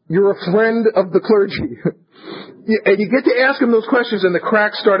 You're a friend of the clergy. And you get to ask them those questions, and the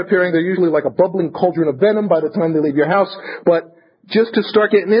cracks start appearing. They're usually like a bubbling cauldron of venom by the time they leave your house. But just to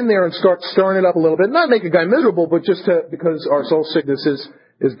start getting in there and start stirring it up a little bit, not make a guy miserable, but just because our soul sickness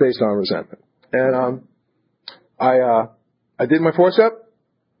is based on resentment. And I did my 4th step.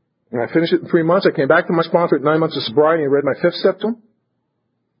 And I finished it in 3 months. I came back to my sponsor at 9 months of sobriety and read my 5th step to him.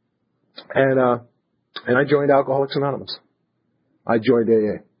 And I joined Alcoholics Anonymous. I joined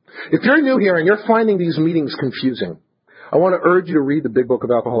AA. If you're new here and you're finding these meetings confusing, I want to urge you to read the big book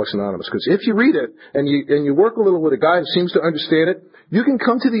of Alcoholics Anonymous. Because if you read it and you work a little with a guy who seems to understand it, you can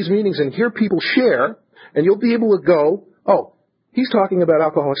come to these meetings and hear people share, and you'll be able to go, oh, He's talking about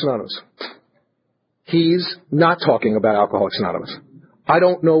Alcoholics Anonymous. He's not talking about Alcoholics Anonymous. I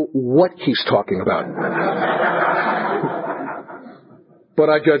don't know what he's talking about. But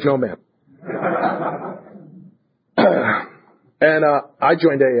I judge no man. And I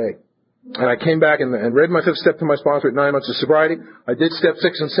joined AA. And I came back and read my fifth step to my sponsor at 9 months of sobriety. I did step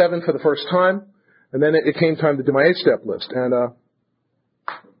 6 and 7 for the first time. And then it came time to do my 8-step list. And,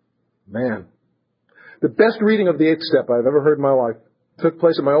 man, the best reading of the 8th step I've ever heard in my life took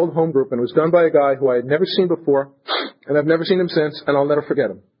place at my old home group, and it was done by a guy who I had never seen before, and I've never seen him since, and I'll never forget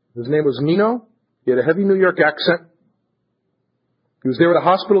him. His name was Nino. He had a heavy New York accent. He was there with a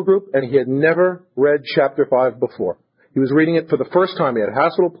hospital group, and he had never read Chapter 5 before. He was reading it for the first time. He had a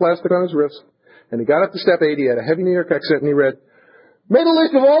hospital plastic on his wrist, and he got up to step 8. He had a heavy New York accent, and he read, made a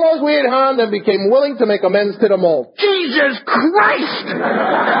list of all those we had harmed and became willing to make amends to them all. Jesus Christ!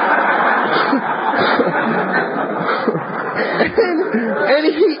 and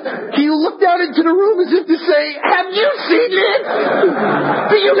he looked out into the room as if to say, have you seen it?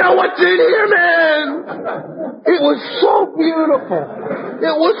 Do you know what's in here, man? It was so beautiful.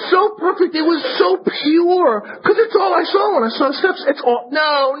 It was so perfect. It was so pure. Because it's all I saw when I saw the steps. It's all,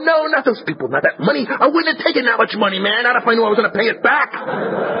 no, not those people, not that money. I wouldn't have taken that much money, man. Not if I knew I was going to pay it back.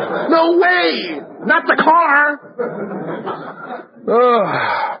 No way. Not the car.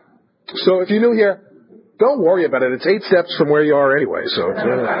 So if you're new here, don't worry about it. It's 8 steps from where you are anyway. So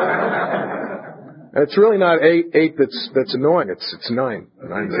it's really not 8 that's annoying. It's 9.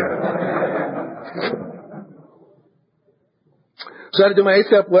 So I had to do my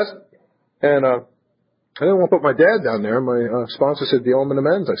 8-step list, and I didn't want to put my dad down there. My sponsor said, do you owe him an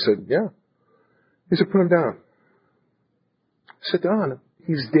amends? I said, yeah. He said, put him down. I said, Don,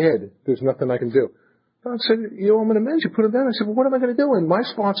 he's dead. There's nothing I can do. I said, you owe him an amends. You put him down. I said, well, what am I going to do? And my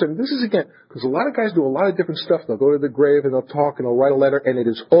sponsor, and this is again, because a lot of guys do a lot of different stuff. They'll go to the grave and they'll talk and they'll write a letter, and it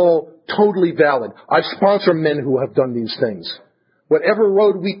is all totally valid. I sponsor men who have done these things. Whatever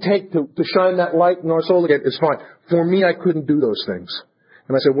road we take to shine that light in our soul again is fine. For me, I couldn't do those things.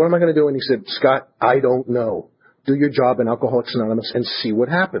 And I said, what am I going to do? And he said, Scott, I don't know. Do your job in Alcoholics Anonymous and see what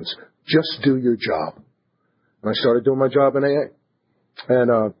happens. Just do your job. And I started doing my job in AA.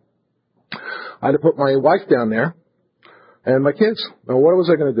 And I had to put my wife down there and my kids. Now, what was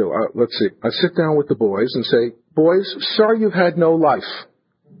I going to do? Let's see. I sit down with the boys and say, boys, sorry you've had no life.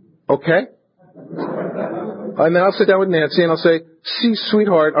 Okay? And then I'll sit down with Nancy and I'll say, see,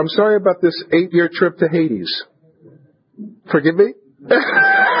 sweetheart, I'm sorry about this 8-year trip to Hades. Forgive me? I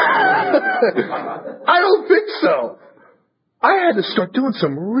don't think so. I had to start doing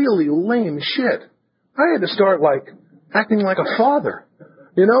some really lame shit. I had to start, acting like a father.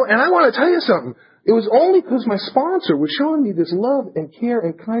 You know? And I want to tell you something. It was only because my sponsor was showing me this love and care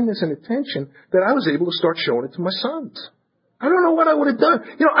and kindness and attention that I was able to start showing it to my sons. I don't know what I would have done.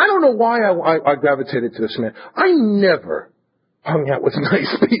 You know, I don't know why I gravitated to this man. I never hung out with nice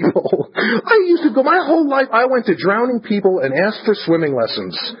people. I used to go, my whole life, I went to drowning people and asked for swimming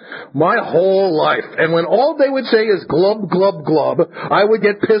lessons. My whole life. And when all they would say is glub, glub, glub, I would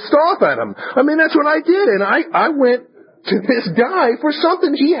get pissed off at them. I mean, that's what I did. And I went to this guy for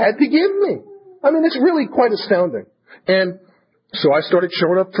something he had to give me. I mean, it's really quite astounding. And so I started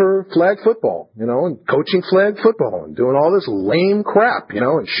showing up for flag football, you know, and coaching flag football and doing all this lame crap, you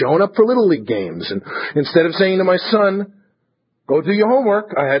know, and showing up for Little League games. And instead of saying to my son, go do your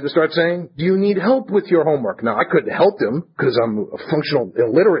homework, I had to start saying, do you need help with your homework? Now, I couldn't help him because I'm a functional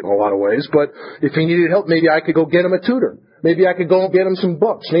illiterate in a lot of ways, but if he needed help, maybe I could go get him a tutor. Maybe I could go get him some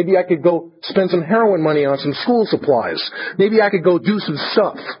books. Maybe I could go spend some heroin money on some school supplies. Maybe I could go do some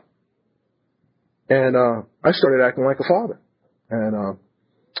stuff. And I started acting like a father. And I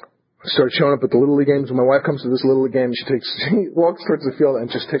started showing up at the Little League games. When my wife comes to this Little League game, she walks towards the field and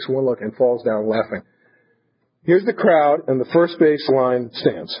just takes one look and falls down laughing. Here's the crowd, and the first base line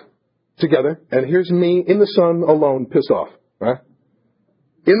stands together, and here's me in the sun alone, pissed off, right?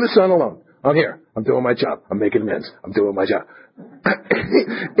 In the sun alone. I'm here. I'm doing my job. I'm making amends. I'm doing my job.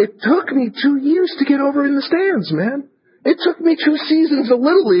 It took me 2 years to get over in the stands, man. It took me 2 seasons of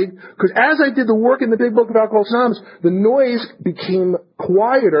Little League, because as I did the work in the Big Book of Alcoholics Anonymous, the noise became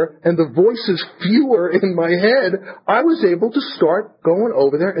quieter and the voices fewer in my head. I was able to start going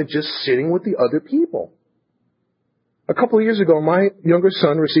over there and just sitting with the other people. A couple of years ago, my younger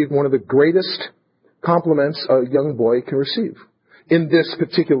son received one of the greatest compliments a young boy can receive in this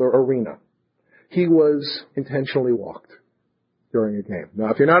particular arena. He was intentionally walked during a game. Now,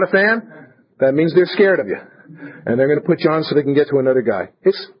 if you're not a fan, that means they're scared of you. And they're going to put you on so they can get to another guy.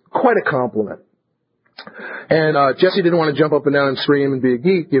 It's quite a compliment. And Jesse didn't want to jump up and down and scream and be a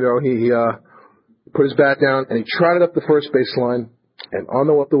geek. You know, he put his bat down, and he trotted up the first baseline. And on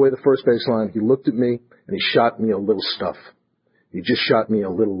the way to the first baseline, he looked at me, and he shot me a little stuff. He just shot me a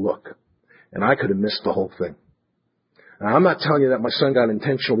little look. And I could have missed the whole thing. Now, I'm not telling you that my son got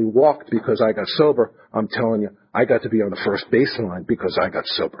intentionally walked because I got sober. I'm telling you, I got to be on the first baseline because I got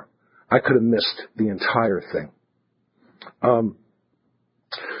sober. I could have missed the entire thing. When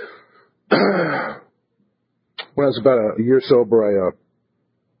I was about a year sober,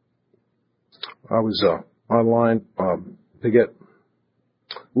 I was online to get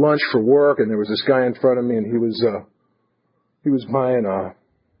lunch for work, and there was this guy in front of me, and he was buying a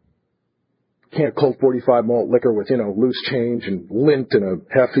can of Colt 45 malt liquor with, loose change and lint and a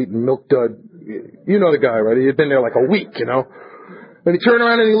half-eaten milk dud. You know the guy, right? He had been there like a week, And he turned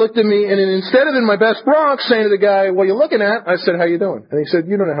around and he looked at me, and instead of in my best Bronx saying to the guy, "What are you looking at?" I said, "How you doing?" And he said,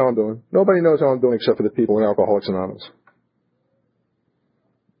 "You don't know how I'm doing. Nobody knows how I'm doing except for the people in Alcoholics Anonymous."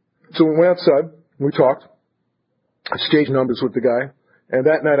 So we went outside, we talked, I exchanged numbers with the guy, and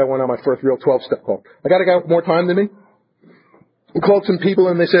that night I went on my first real 12-step call. I got a guy with more time than me. We called some people,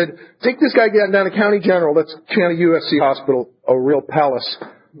 and they said, "Take this guy down to County General, that's County USC Hospital, a real palace.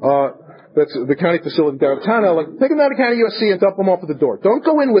 That's the county facility downtown. Take him down to County USC and dump him off at the door. Don't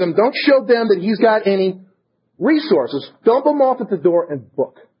go in with him. Don't show them that he's got any resources. Dump him off at the door and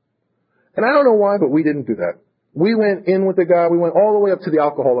book." And I don't know why, but we didn't do that. We went in with the guy. We went all the way up to the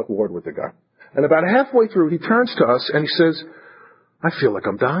alcoholic ward with the guy. And about halfway through, he turns to us and he says, "I feel like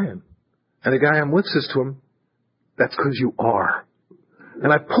I'm dying." And the guy I'm with says to him, "That's because you are."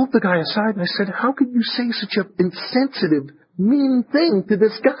 And I pulled the guy aside and I said, "How could you say such an insensitive, mean thing to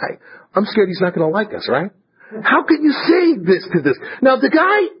this guy? I'm scared he's not going to like us, right? How could you say this to this?" Now, the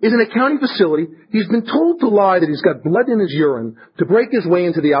guy is in a county facility. He's been told to lie that he's got blood in his urine to break his way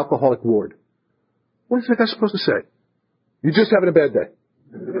into the alcoholic ward. What is that guy supposed to say? "You're just having a bad day."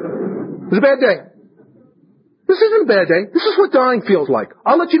 It's a bad day. This isn't a bad day. This is what dying feels like.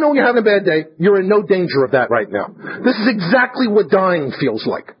 I'll let you know when you're having a bad day. You're in no danger of that right now. This is exactly what dying feels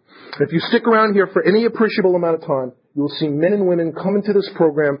like. If you stick around here for any appreciable amount of time, you will see men and women come into this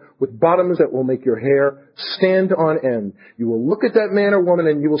program with bottoms that will make your hair stand on end. You will look at that man or woman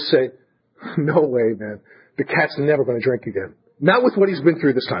and you will say, "No way, man. The cat's never going to drink again." Not with what he's been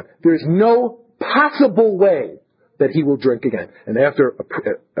through this time. There is no possible way that he will drink again. And after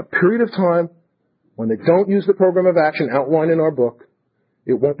a period of time, when they don't use the program of action outlined in our book,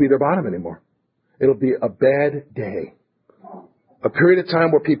 it won't be their bottom anymore. It'll be a bad day. A period of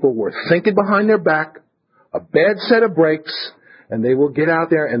time where people were thinking behind their back, a bad set of breaks, and they will get out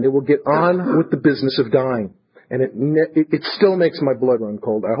there and they will get on with the business of dying. And it still makes my blood run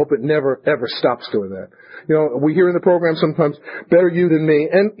cold. I hope it never, ever stops doing that. We hear in the program sometimes, "Better you than me."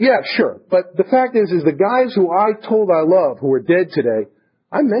 And yeah, sure. But the fact is the guys who I told I love, who are dead today,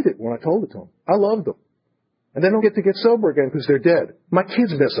 I meant it when I told it to them. I loved them. And they don't get to get sober again because they're dead. My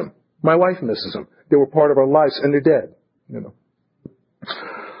kids miss them. My wife misses them. They were part of our lives and they're dead.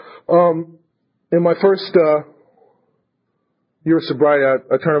 In my first year of sobriety,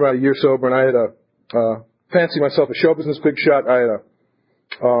 I turned about a year sober, and I had fancy myself a show business big shot. I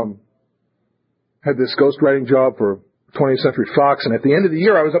had this ghostwriting job for 20th Century Fox, and at the end of the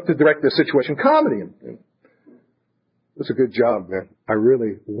year, I was up to direct this situation comedy. And it was a good job, man. I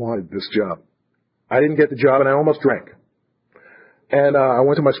really wanted this job. I didn't get the job, and I almost drank. And I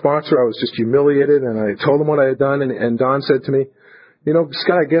went to my sponsor. I was just humiliated, and I told him what I had done. And Don said to me,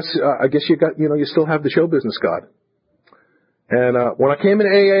 "Scott, I guess you got, you still have the show business God." And when I came into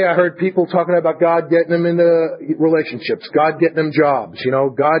AA, I heard people talking about God getting them into relationships, God getting them jobs,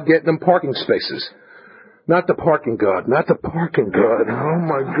 God getting them parking spaces. Not the parking God, not the parking God. Oh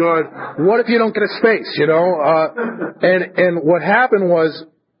my God. What if you don't get a space, And what happened was,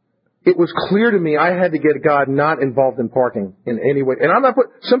 it was clear to me I had to get God not involved in parking in any way. And I'm not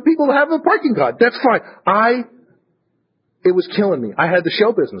some people have a parking God. That's fine. It was killing me. I had the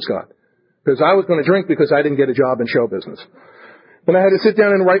show business God. Because I was going to drink because I didn't get a job in show business. Then I had to sit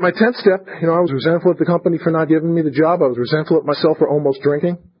down and write my 10th step. I was resentful at the company for not giving me the job. I was resentful at myself for almost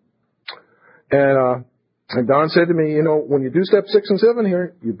drinking. And Don said to me, when you do step 6 and 7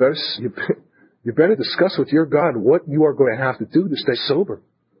 here, you better discuss with your God what you are going to have to do to stay sober.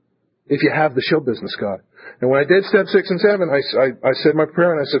 If you have the show business God. And when I did step 6 and 7, I said my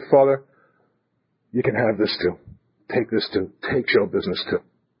prayer and I said, "Father, you can have this too. Take this too. Take show business too.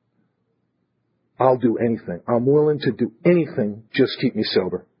 I'll do anything. I'm willing to do anything. Just keep me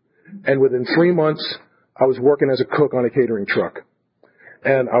sober." And within 3 months, I was working as a cook on a catering truck.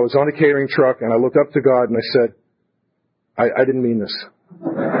 And I was on a catering truck and I looked up to God and I said, I didn't mean this.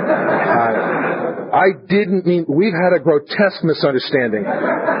 I didn't mean, we've had a grotesque misunderstanding.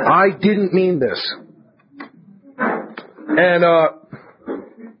 I didn't mean this. And,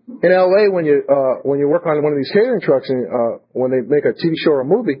 in LA, when you work on one of these catering trucks and, when they make a TV show or a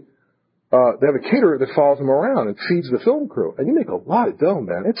movie, they have a caterer that follows them around and feeds the film crew. And you make a lot of dough,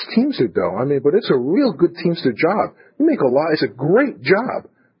 man. It's Teamster dough. I mean, but it's a real good Teamster job. You make a lot. It's a great job.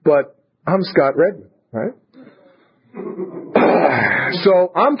 But I'm Scott Redmond, right?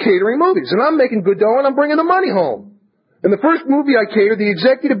 So I'm catering movies, and I'm making good dough, and I'm bringing the money home. And the first movie I catered, the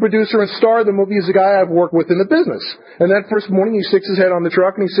executive producer and star of the movie is a guy I've worked with in the business. And that first morning, he sticks his head on the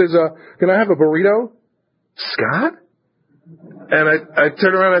truck, and he says, can I have a burrito? Scott? And I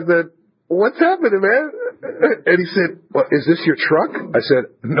turned around and I said, what's happening, man? And he said, well, is this your truck? I said,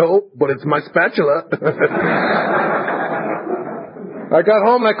 no, but it's my spatula. I got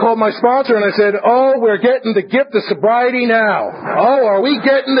home and I called my sponsor and I said, oh, we're getting the gift of sobriety now. Oh, are we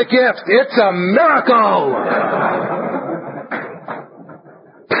getting the gift? It's a miracle.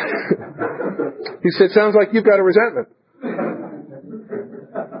 He said, sounds like you've got a resentment.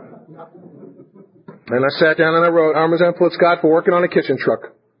 And I sat down and I wrote, I'm resentful at Scott for working on a kitchen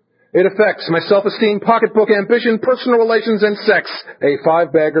truck. It affects my self-esteem, pocketbook ambition, personal relations, and sex. A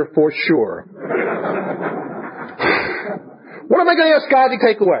 5-bagger for sure. What am I going to ask God to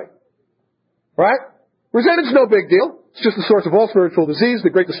take away? Right? Resentment's no big deal. It's just the source of all spiritual disease, the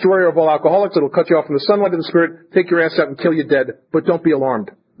great destroyer of all alcoholics. It'll cut you off from the sunlight of the spirit, take your ass out and kill you dead. But don't be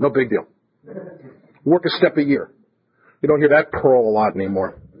alarmed. No big deal. Work a step a year. You don't hear that pearl a lot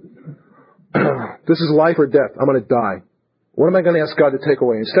anymore. This is life or death. I'm going to die. What am I going to ask God to take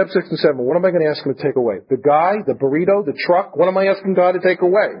away? In step 6 and 7, what am I going to ask Him to take away? The guy, the burrito, the truck, what am I asking God to take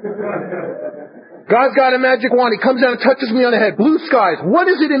away? God's got a magic wand. He comes down and touches me on the head. Blue skies. What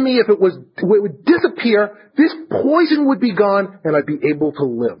is it in me if it would disappear, this poison would be gone, and I'd be able to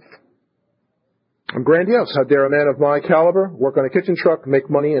live? I'm grandiose. How dare a man of my caliber work on a kitchen truck, make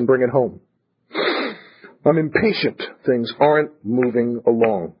money, and bring it home? I'm impatient. Things aren't moving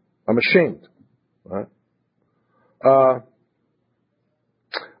along. I'm ashamed. Right?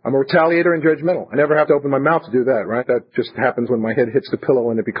 I'm a retaliator and judgmental. I never have to open my mouth to do that, right? That just happens when my head hits the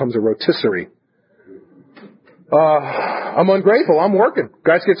pillow and it becomes a rotisserie. I'm ungrateful. I'm working.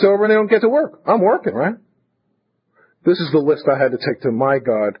 Guys get sober and they don't get to work. I'm working, right? This is the list I had to take to my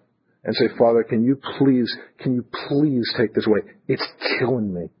God and say, Father, can you please take this away? It's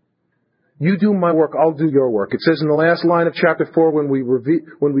killing me. You do my work, I'll do your work. It says in the last line of chapter 4, when we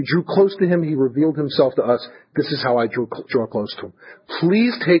drew close to Him, He revealed Himself to us. This is how I draw close to Him.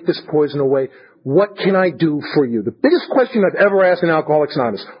 Please take this poison away. What can I do for you? The biggest question I've ever asked in Alcoholics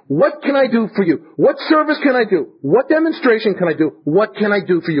Anonymous. What can I do for you? What service can I do? What demonstration can I do? What can I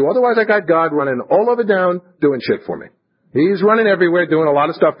do for you? Otherwise, I got God running all over down doing shit for me. He's running everywhere, doing a lot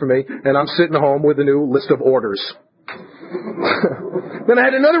of stuff for me, and I'm sitting home with a new list of orders. Then I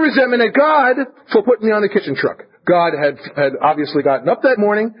had another resentment at God for putting me on the kitchen truck. God had obviously gotten up that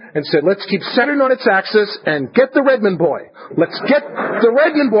morning and said, let's keep Saturn on its axis and get the Redmond boy. Let's get the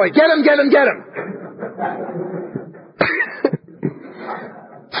Redmond boy. Get him, get him, get him.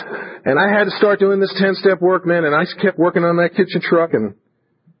 And I had to start doing this 10-step work, man, and I kept working on that kitchen truck, and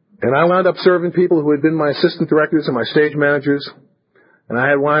I wound up serving people who had been my assistant directors and my stage managers, and I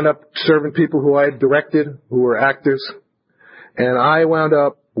had wound up serving people who I had directed, who were actors, and I wound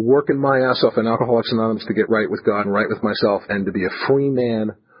up working my ass off in Alcoholics Anonymous to get right with God and right with myself and to be a free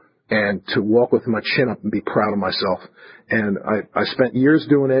man and to walk with my chin up and be proud of myself. And I spent years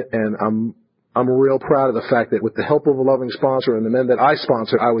doing it, and I'm real proud of the fact that with the help of a loving sponsor and the men that I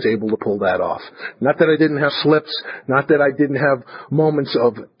sponsored, I was able to pull that off. Not that I didn't have slips, not that I didn't have moments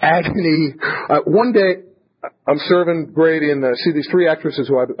of agony. One day, I'm serving Grady and see these 3 actresses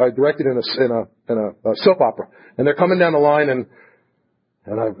who I directed in a soap opera, and they're coming down the line, and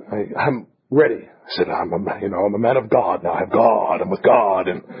I'm ready. I said, I'm a man of God now. I have God. I'm with God,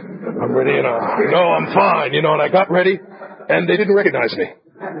 and I'm ready. I'm fine. And I got ready, and they didn't recognize me.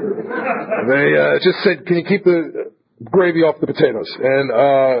 They just said, "Can you keep the gravy off the potatoes?" And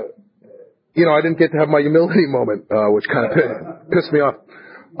I didn't get to have my humility moment, which kind of pissed me off.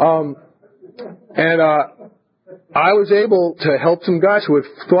 I was able to help some guys who had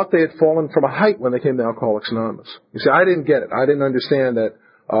thought they had fallen from a height when they came to Alcoholics Anonymous. You see, I didn't get it. I didn't understand that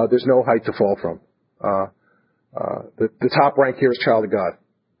there's no height to fall from. The top rank here is child of God.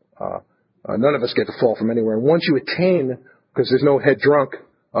 None of us get to fall from anywhere. And once you attain, because there's no head drunk,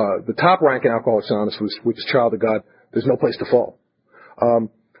 the top rank in Alcoholics Anonymous, which is child of God, there's no place to fall.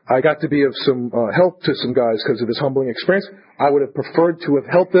 I got to be of some help to some guys because of this humbling experience. I would have preferred to have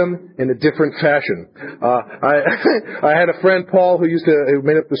helped them in a different fashion. I had a friend, Paul, who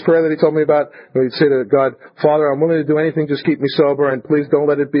made up this prayer that he told me about. He'd say to God, Father, I'm willing to do anything, just keep me sober, and please don't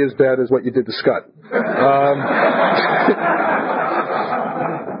let it be as bad as what you did to Scott.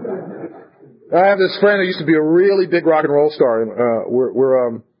 I have this friend who used to be a really big rock and roll star, and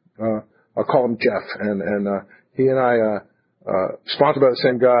I'll call him Jeff, and he and I sponsored by the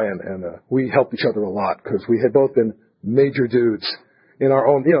same guy, and we helped each other a lot because we had both been major dudes in our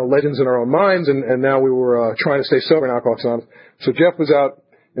own, legends in our own minds, and now we were trying to stay sober in Alcoholics Anonymous. So Jeff was out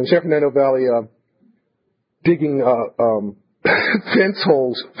in San Fernando Valley digging fence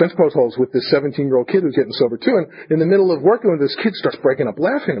post holes with this 17-year-old kid who's getting sober too. And in the middle of working with this kid starts breaking up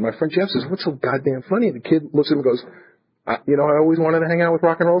laughing, and my friend Jeff says, "What's so goddamn funny?" And the kid looks at him and goes, I always wanted to hang out with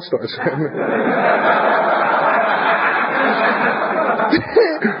rock and roll stars.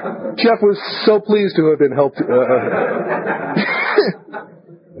 Jeff was so pleased to have been helped.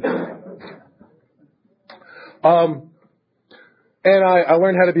 And I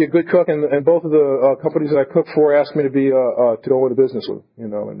learned how to be a good cook, and both of the companies that I cooked for asked me to go into business with,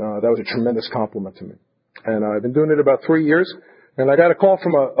 and that was a tremendous compliment to me. And I've been doing it about 3 years, and I got a call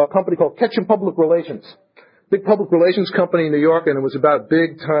from a company called Ketchum Public Relations, big public relations company in New York, and it was about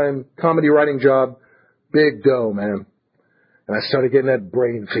big time comedy writing job, big dough, man. And I started getting that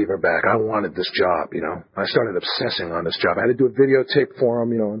brain fever back. I wanted this job, I started obsessing on this job. I had to do a videotape for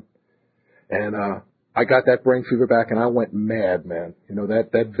them, and I got that brain fever back, and I went mad, man.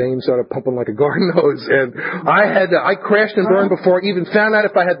 That vein started pumping like a garden hose, and I crashed and burned before I even found out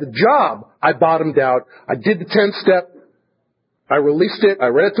if I had the job. I bottomed out. I did the 10-step. I released it. I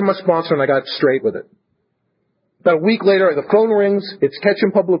read it to my sponsor, and I got straight with it. About a week later, the phone rings. It's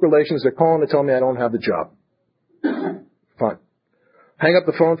Ketchum Public Relations. They're calling to tell me I don't have the job. Fine. Hang up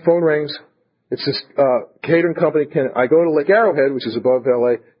the phone. Phone rings. It's this catering company. I go to Lake Arrowhead, which is above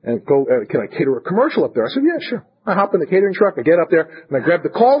L.A., and go, can I cater a commercial up there? I said, yeah, sure. I hop in the catering truck. I get up there, and I grab the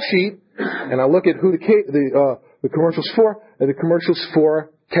call sheet, and I look at who the commercial's for, and the commercial's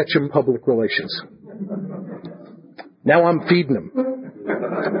for Ketchum Public Relations. Now I'm feeding them.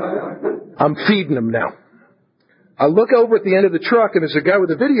 Now. I look over at the end of the truck, and there's a guy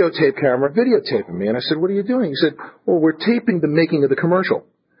with a videotape camera videotaping me. And I said, what are you doing? He said, well, we're taping the making of the commercial.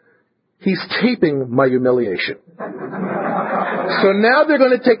 He's taping my humiliation. So now they're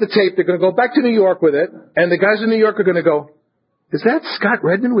going to take the tape. They're going to go back to New York with it. And the guys in New York are going to go, is that Scott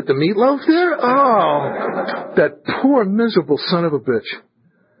Redmond with the meatloaf there? Oh, that poor, miserable son of a bitch.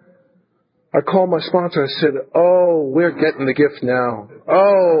 I called my sponsor. I said, oh, we're getting the gift now.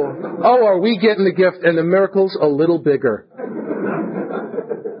 Oh, are we getting the gift? And the miracle's a little bigger.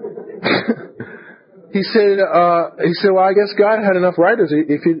 He said, well, I guess God had enough writers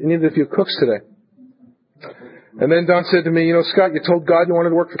if he needed a few cooks today. And then Don said to me, Scott, you told God you wanted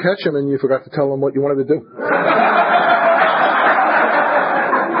to work for Ketchum and you forgot to tell him what you wanted to do.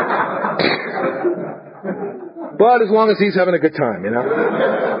 But as long as he's having a good time,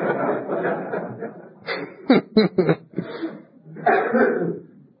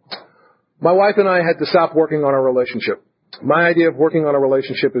 My wife and I had to stop working on our relationship. My idea of working on a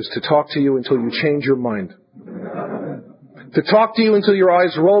relationship is to talk to you until you change your mind. To talk to you until your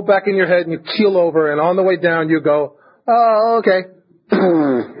eyes roll back in your head and you keel over, and on the way down you go, oh, okay.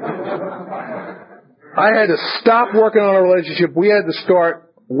 I had to stop working on a relationship. We had to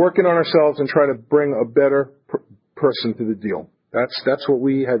start working on ourselves and try to bring a better person to the deal. That's what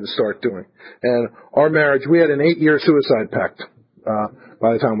we had to start doing. And our marriage, we had an 8-year suicide pact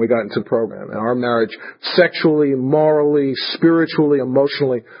by the time we got into the program. And our marriage, sexually, morally, spiritually,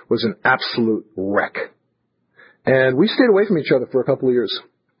 emotionally, was an absolute wreck. And we stayed away from each other for a couple of years.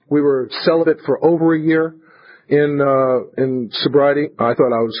 We were celibate for over a year in sobriety. I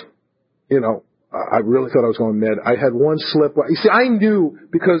thought I was, I really thought I was going mad. I had one slip. You see, I knew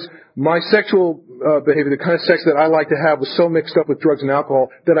because my sexual behavior, the kind of sex that I like to have, was so mixed up with drugs and alcohol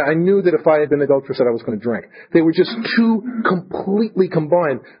that I knew that if I had been adulterous that I was going to drink. They were just too completely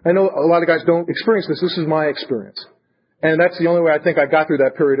combined. I know a lot of guys don't experience this. This is my experience. And that's the only way I think I got through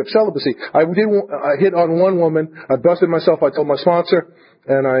that period of celibacy. I hit on one woman. I busted myself. I told my sponsor,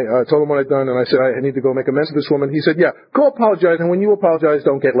 and I told him what I'd done, and I said, I need to go make amends to this woman. He said, yeah, go apologize, and when you apologize,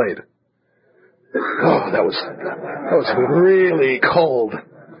 don't get laid. Oh, that was really cold.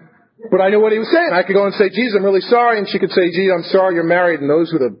 But I knew what he was saying. I could go and say, geez, I'm really sorry. And she could say, geez, I'm sorry you're married. And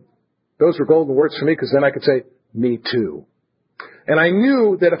those were golden words for me, because then I could say, me too. And I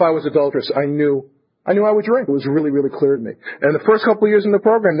knew that if I was adulterous, I knew I would drink. It was really, really clear to me. And the first couple of years in the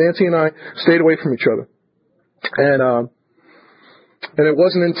program, Nancy and I stayed away from each other. And And it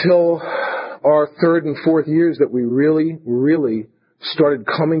wasn't until our third and fourth years that we really, really started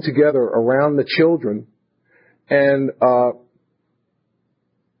coming together around the children and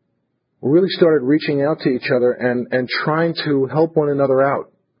really started reaching out to each other and trying to help one another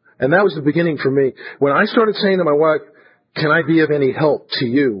out. And that was the beginning for me. When I started saying to my wife, can I be of any help to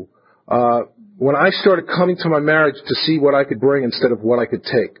you? When I started coming to my marriage to see what I could bring instead of what I could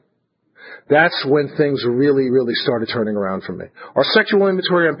take, that's when things really, really started turning around for me. Our sexual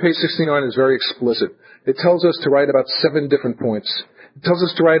inventory on page 69 is very explicit. It tells us to write about 7 different points. It tells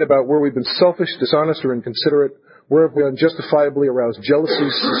us to write about where we've been selfish, dishonest, or inconsiderate, where have we unjustifiably aroused jealousy,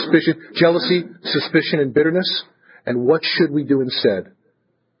 suspicion, and bitterness, and what should we do instead?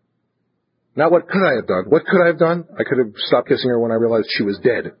 Not what could I have done. What could I have done? I could have stopped kissing her when I realized she was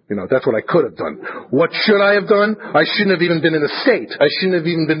dead. That's what I could have done. What should I have done? I shouldn't have even been in the state. I shouldn't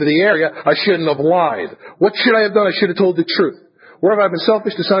have even been to the area. I shouldn't have lied. What should I have done? I should have told the truth. Where have I been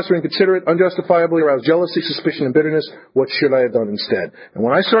selfish, dishonest, or inconsiderate, unjustifiably aroused jealousy, suspicion, and bitterness? What should I have done instead? And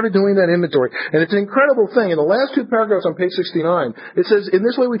when I started doing that inventory, and it's an incredible thing, in the last 2 paragraphs on page 69, it says, in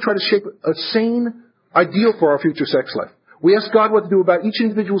this way we try to shape a sane ideal for our future sex life. We ask God what to do about each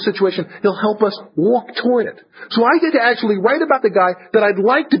individual situation. He'll help us walk toward it. So I get to actually write about the guy that I'd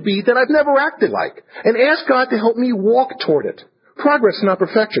like to be, that I've never acted like, and ask God to help me walk toward it. Progress, not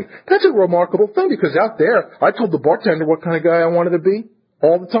perfection. That's a remarkable thing, because out there, I told the bartender what kind of guy I wanted to be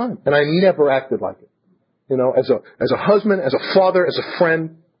all the time, and I never acted like it. As a husband, as a father, as a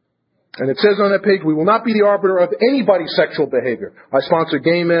friend. And it says on that page, we will not be the arbiter of anybody's sexual behavior. I sponsor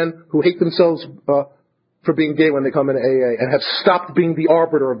gay men who hate themselves for being gay when they come into AA and have stopped being the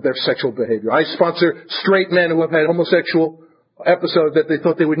arbiter of their sexual behavior. I sponsor straight men who have had homosexual episodes that they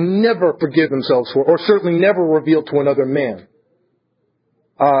thought they would never forgive themselves for, or certainly never reveal to another man.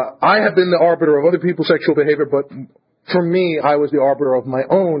 I have been the arbiter of other people's sexual behavior, but for me, I was the arbiter of my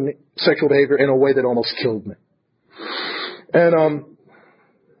own sexual behavior in a way that almost killed me. And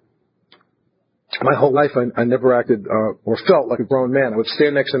my whole life, I never acted or felt like a grown man. I would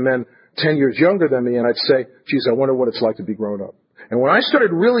stand next to men 10 years younger than me, and I'd say, geez, I wonder what it's like to be grown up. And when I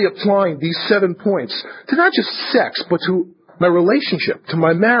started really applying these 7 points to not just sex, but to my relationship, to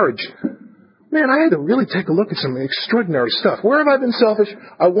my marriage, man, I had to really take a look at some extraordinary stuff. Where have I been selfish?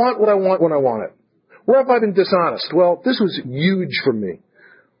 I want what I want when I want it. Where have I been dishonest? Well, this was huge for me.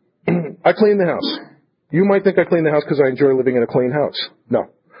 I cleaned the house. You might think I clean the house because I enjoy living in a clean house. No.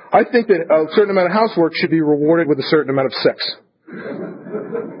 I think that a certain amount of housework should be rewarded with a certain amount of sex.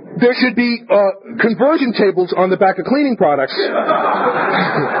 There should be conversion tables on the back of cleaning products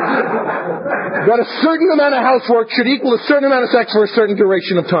that a certain amount of housework should equal a certain amount of sex for a certain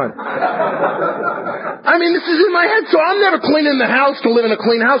duration of time. I mean, this is in my head, so I'm never cleaning the house to live in a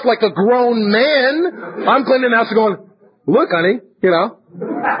clean house like a grown man. I'm cleaning the house and going, look, honey,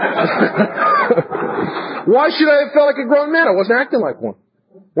 Why should I have felt like a grown man? I wasn't acting like one.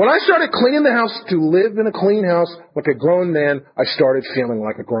 When I started cleaning the house to live in a clean house like a grown man, I started feeling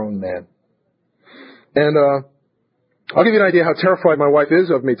like a grown man. And I'll give you an idea how terrified my wife is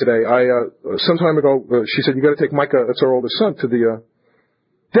of me today. Some time ago, she said, you got to take Micah, that's our oldest son, to the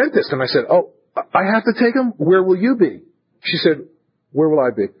dentist. And I said, oh, I have to take him? Where will you be? She said, where will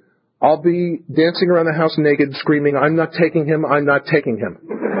I be? I'll be dancing around the house naked, screaming, I'm not taking him, I'm not taking him.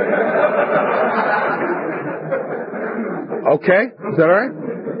 Okay? Is that all right?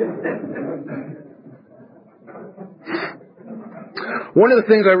 One of the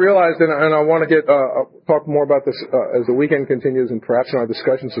things I realized, and I want to talk more about this as the weekend continues and perhaps in our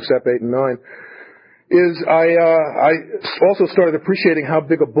discussions of Step 8 and 9, is I also started appreciating how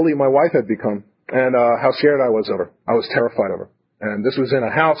big a bully my wife had become and how scared I was of her. I was terrified of her. And this was in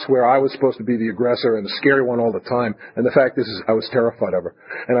a house where I was supposed to be the aggressor and the scary one all the time. And the fact is I was terrified of her.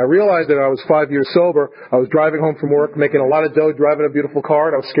 And I realized that I was 5 years sober. I was driving home from work, making a lot of dough, driving a beautiful car,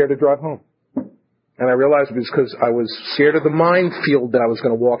 and I was scared to drive home. And I realized it was because I was scared of the minefield that I was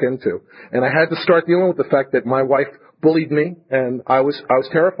going to walk into. And I had to start dealing with the fact that my wife bullied me, and I was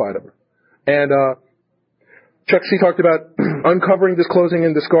terrified of her. And Chuck C. talked about uncovering, disclosing,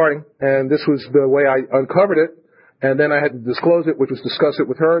 and discarding. And this was the way I uncovered it. And then I had to disclose it, which was discuss it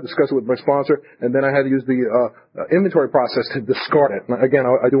with her, discuss it with my sponsor, and then I had to use the inventory process to discard it. And again,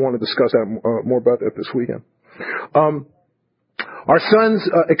 I do want to discuss that more about that this weekend. Our sons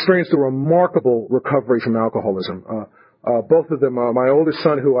experienced a remarkable recovery from alcoholism. Both of them, my oldest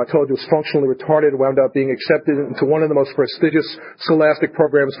son, who I told you was functionally retarded, wound up being accepted into one of the most prestigious scholastic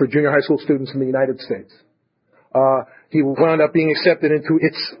programs for junior high school students in the United States. He wound up being accepted into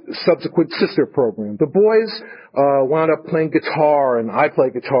its subsequent sister program. The boys wound up playing guitar, and I play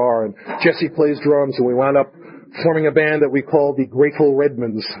guitar, and Jesse plays drums, and we wound up forming a band that we called the Grateful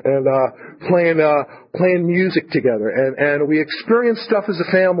Redmonds, and playing music together, and we experienced stuff as a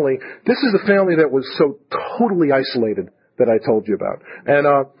family. This is a family that was so totally isolated that I told you about. And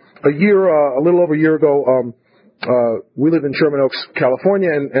a little over a year ago, we live in Sherman Oaks,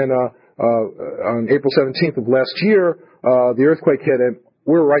 California, and on April 17th of last year, the earthquake hit, and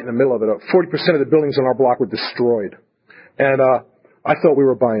we were right in the middle of it. 40% of the buildings on our block were destroyed, and I thought we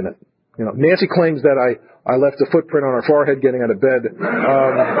were buying it. You know, Nancy claims that I left a footprint on her forehead getting out of bed.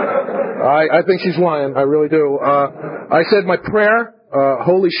 I think she's lying. I really do. I said my prayer.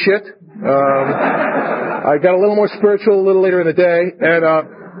 Holy shit. I got a little more spiritual a little later in the day,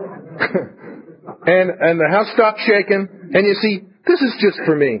 and the house stopped shaking. And you see, this is just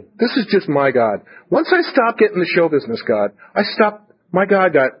for me. This is just my God. Once I stopped getting the show business God, my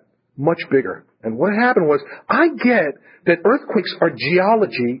God got much bigger. And what happened was, I get that earthquakes are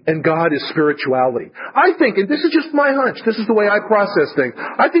geology and God is spirituality. I think, and this is just my hunch, this is the way I process things,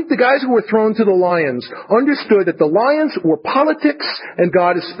 I think the guys who were thrown to the lions understood that the lions were politics and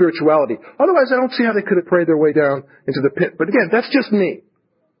God is spirituality. Otherwise, I don't see how they could have prayed their way down into the pit. But again, that's just me.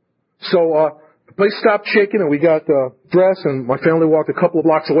 So, the place stopped shaking, and we got dressed, and my family walked a couple of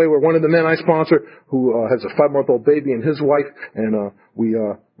blocks away where one of the men I sponsor, who has a 5-month-old baby, and his wife, and we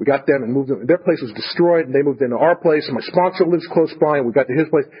got them and moved them. Their place was destroyed, and they moved into our place, and my sponsor lives close by, and we got to his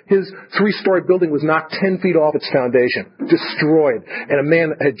place. His 3-story building was knocked 10 feet off its foundation, destroyed, and a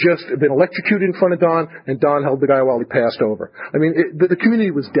man had just been electrocuted in front of Don, and Don held the guy while he passed over. I mean, the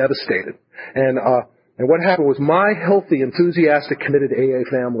community was devastated, and what happened was my healthy, enthusiastic, committed AA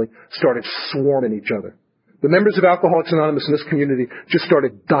family started swarming each other. The members of Alcoholics Anonymous in this community just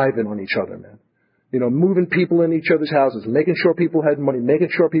started diving on each other, man. You know, moving people in each other's houses, making sure people had money, making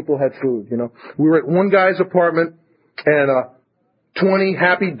sure people had food, you know. We were at one guy's apartment, and 20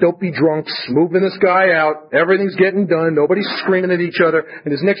 happy, dopey drunks moving this guy out. Everything's getting done. Nobody's screaming at each other.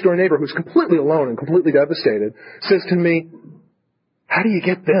 And his next-door neighbor, who's completely alone and completely devastated, says to me, "How do you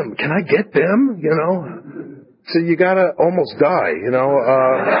get them? Can I get them?" You know? So you gotta almost die, you know?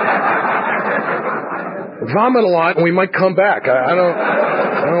 Vomit a lot and we might come back. I don't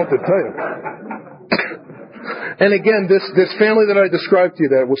know what to tell you. And again, this family that I described to you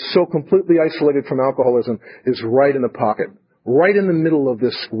that was so completely isolated from alcoholism is right in the pocket. Right in the middle of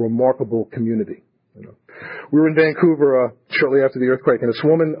this remarkable community. You know? We were in Vancouver, shortly after the earthquake, and this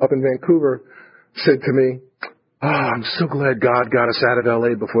woman up in Vancouver said to me, I'm so glad God got us out of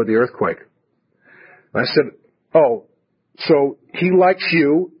L.A. before the earthquake. And I said, oh, so he likes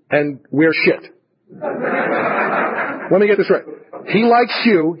you and we're shit. Let me get this right. He likes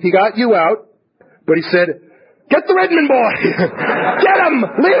you, he got you out, but he said, get the Redmond boy! Get him!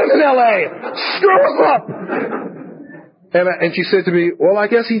 Leave him in L.A.! Screw him up! And she said to me, well, I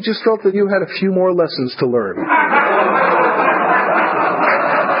guess he just felt that you had a few more lessons to learn.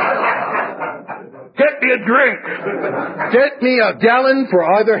 Get me a drink. Get me a gallon for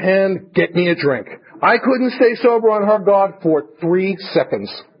either hand. Get me a drink. I couldn't stay sober on her God for 3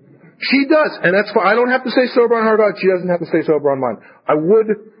 seconds. She does, and that's fine. I don't have to stay sober on her God. She doesn't have to stay sober on mine. I would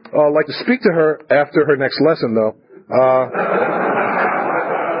like to speak to her after her next lesson, though.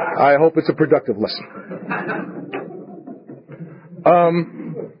 I hope it's a productive lesson.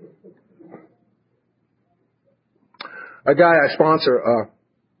 A guy I sponsor,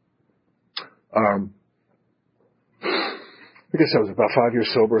 I guess I was about 5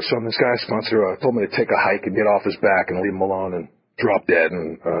 years sober or so, and this guy I sponsor told me to take a hike and get off his back and leave him alone and drop dead.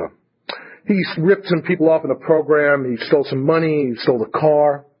 And he ripped some people off in the program. He stole some money. He stole the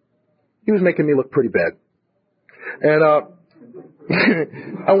car. He was making me look pretty bad. And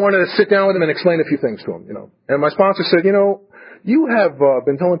I wanted to sit down with him and explain a few things to him, you know. And my sponsor said, you know, you have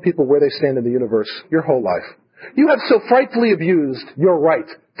been telling people where they stand in the universe your whole life. You have so frightfully abused your right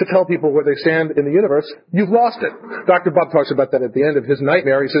to tell people where they stand in the universe, you've lost it. Dr. Bob talks about that at the end of his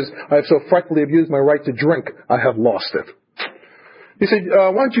nightmare. He says, I have so frightfully abused my right to drink, I have lost it. He said,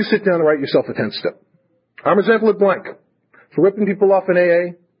 why don't you sit down and write yourself a 10-step? I'm resentful at blank for ripping people off in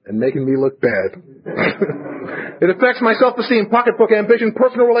AA and making me look bad. It affects my self-esteem, pocketbook ambition,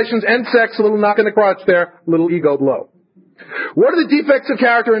 personal relations, and sex, a little knock in the crotch there, a little ego blow. What are the defects of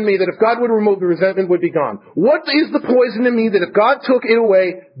character in me that if God would remove, the resentment would be gone? What is the poison in me that if God took it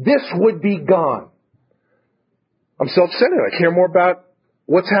away, this would be gone? I'm self-centered. I care more about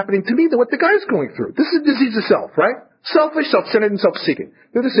what's happening to me than what the guy's going through. This is a disease of self, right? Selfish, self-centered, and self-seeking.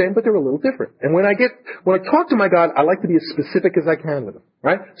 They're the same, but they're a little different. And when I talk to my God, I like to be as specific as I can with him,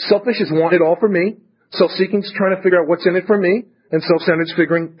 right? Selfish is wanting it all for me. Self-seeking is trying to figure out what's in it for me. And self-centered is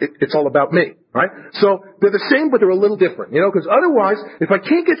figuring it's all about me. Right? So they're the same, but they're a little different, because otherwise, if I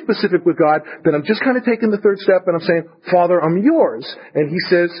can't get specific with God, then I'm just kind of taking the third step and I'm saying, Father, I'm yours. And he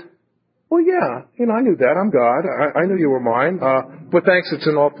says, well, yeah, I knew that. I'm God. I knew you were mine. But thanks, it's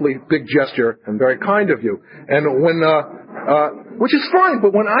an awfully big gesture and very kind of you. And which is fine,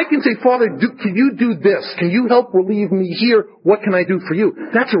 but when I can say, Father, can you do this? Can you help relieve me here? What can I do for you?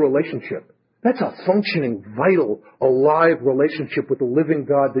 That's a relationship. That's a functioning, vital, alive relationship with the living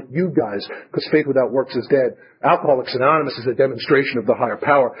God that you guys, because faith without works is dead. Alcoholics Anonymous is a demonstration of the higher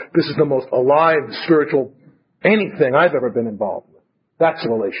power. This is the most alive, spiritual, anything I've ever been involved with. That's a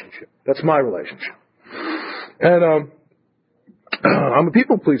relationship. That's my relationship. And I'm a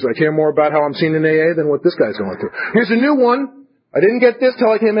people pleaser. I care more about how I'm seen in AA than what this guy's going through. Here's a new one. I didn't get this till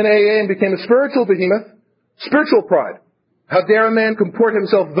I came in AA and became a spiritual behemoth. Spiritual pride. How dare a man comport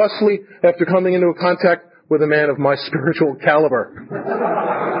himself thusly after coming into contact with a man of my spiritual caliber?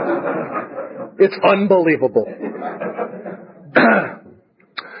 It's unbelievable.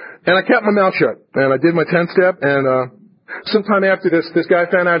 And I kept my mouth shut. And I did my 10-step. And sometime after this guy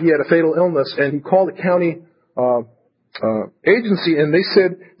found out he had a fatal illness. And he called the county agency. And they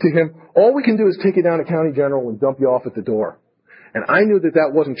said to him, all we can do is take you down to County General and dump you off at the door. And I knew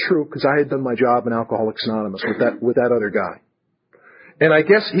that wasn't true because I had done my job in Alcoholics Anonymous with that other guy. And I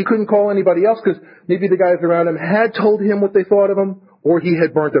guess he couldn't call anybody else because maybe the guys around him had told him what they thought of him or he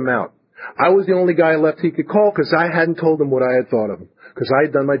had burnt them out. I was the only guy left he could call because I hadn't told him what I had thought of him because I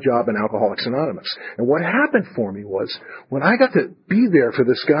had done my job in Alcoholics Anonymous. And what happened for me was when I got to be there for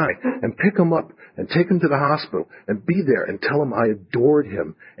this guy and pick him up and take him to the hospital and be there and tell him I adored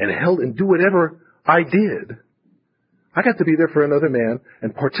him and held and do whatever I did, I got to be there for another man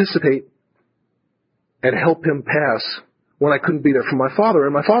and participate and help him pass when I couldn't be there for my father,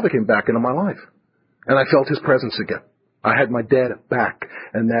 and my father came back into my life. And I felt his presence again. I had my dad back,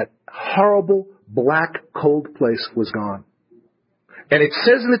 and that horrible, black, cold place was gone. And it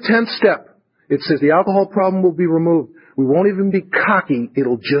says in the 10th step, it says the alcohol problem will be removed. We won't even be cocky,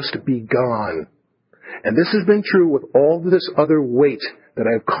 it'll just be gone. And this has been true with all this other weight that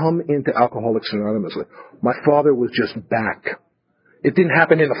I've come into Alcoholics Anonymous with. My father was just back. It didn't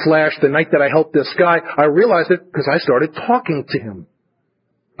happen in a flash. The night that I helped this guy, I realized it because I started talking to him.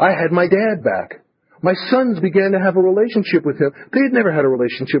 I had my dad back. My sons began to have a relationship with him. They had never had a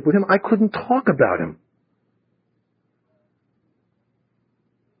relationship with him. I couldn't talk about him.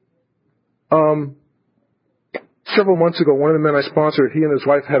 Several months ago, one of the men I sponsored, he and his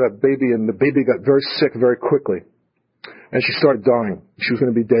wife had a baby, and the baby got very sick very quickly. And she started dying. She was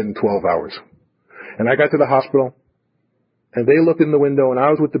going to be dead in 12 hours. And I got to the hospital, and they looked in the window, and I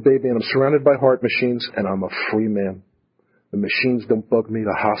was with the baby, and I'm surrounded by heart machines, and I'm a free man. The machines don't bug me.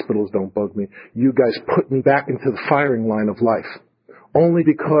 The hospitals don't bug me. You guys put me back into the firing line of life. Only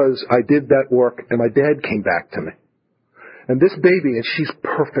because I did that work, and my dad came back to me. And this baby, and she's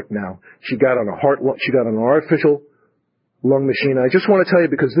perfect now. She got on an artificial lung machine. I just want to tell you,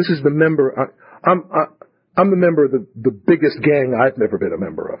 because this is the member, I'm the member of the biggest gang I've ever been a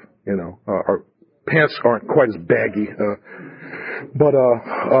member of. Our pants aren't quite as baggy, but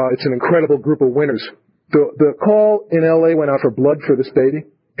it's an incredible group of winners. The call in LA went out for blood for this baby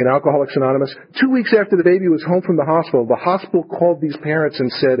in Alcoholics Anonymous. 2 weeks after the baby was home from the hospital called these parents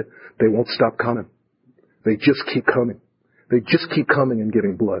and said they won't stop coming. They just keep coming. They just keep coming and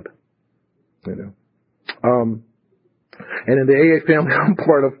giving blood. And in the AA family I'm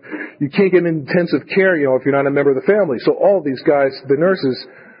part of, you can't get intensive care, if you're not a member of the family. So all these guys, the nurses,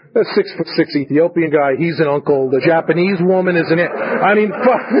 the 6'6" Ethiopian guy, he's an uncle. The Japanese woman is an aunt. I mean,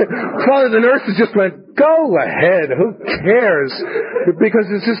 Father, the nurses just went, go ahead, who cares? Because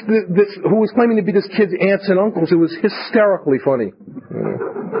it's just this, who was claiming to be this kid's aunts and uncles. It was hysterically funny.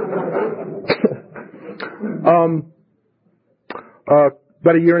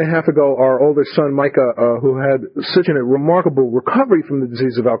 About a year and a half ago, our oldest son, Micah, who had such a remarkable recovery from the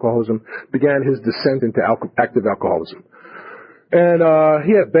disease of alcoholism, began his descent into active alcoholism. And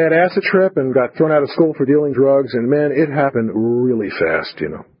he had a bad acid trip and got thrown out of school for dealing drugs. And, man, it happened really fast,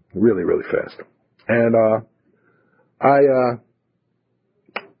 really, really fast. And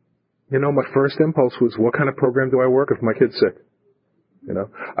my first impulse was, what kind of program do I work if my kid's sick? In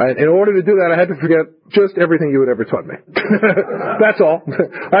order to do that, I had to forget just everything you had ever taught me. That's all.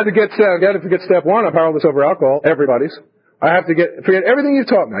 I had to forget step one, I'm powerless over alcohol, everybody's. I have to forget everything you've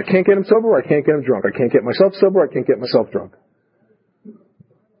taught me. I can't get him sober, I can't get him drunk. I can't get myself sober, I can't get myself drunk.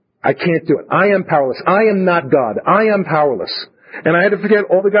 I can't do it. I am powerless. I am not God. I am powerless. And I had to forget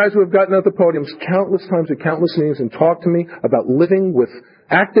all the guys who have gotten at the podiums countless times at countless meetings and talked to me about living with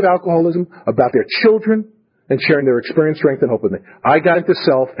active alcoholism, about their children, and sharing their experience, strength, and hope with me. I got into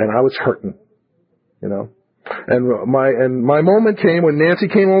self, and I was hurting. you know. And my moment came when Nancy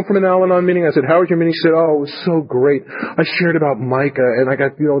came home from an Al-Anon meeting. I said, "How was your meeting?" She said, "Oh, it was so great. I shared about Micah, and I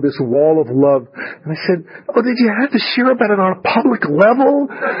got, this wall of love." And I said, "Oh, did you have to share about it on a public level?"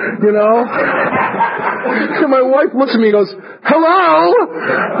 So my wife looks at me and goes,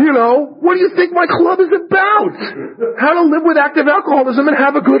 "Hello? What do you think my club is about? How to live with active alcoholism and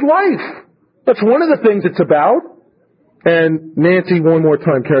have a good life. That's one of the things it's about." And Nancy one more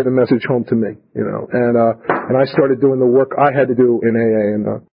time carried the message home to me, and I started doing the work I had to do in AA, and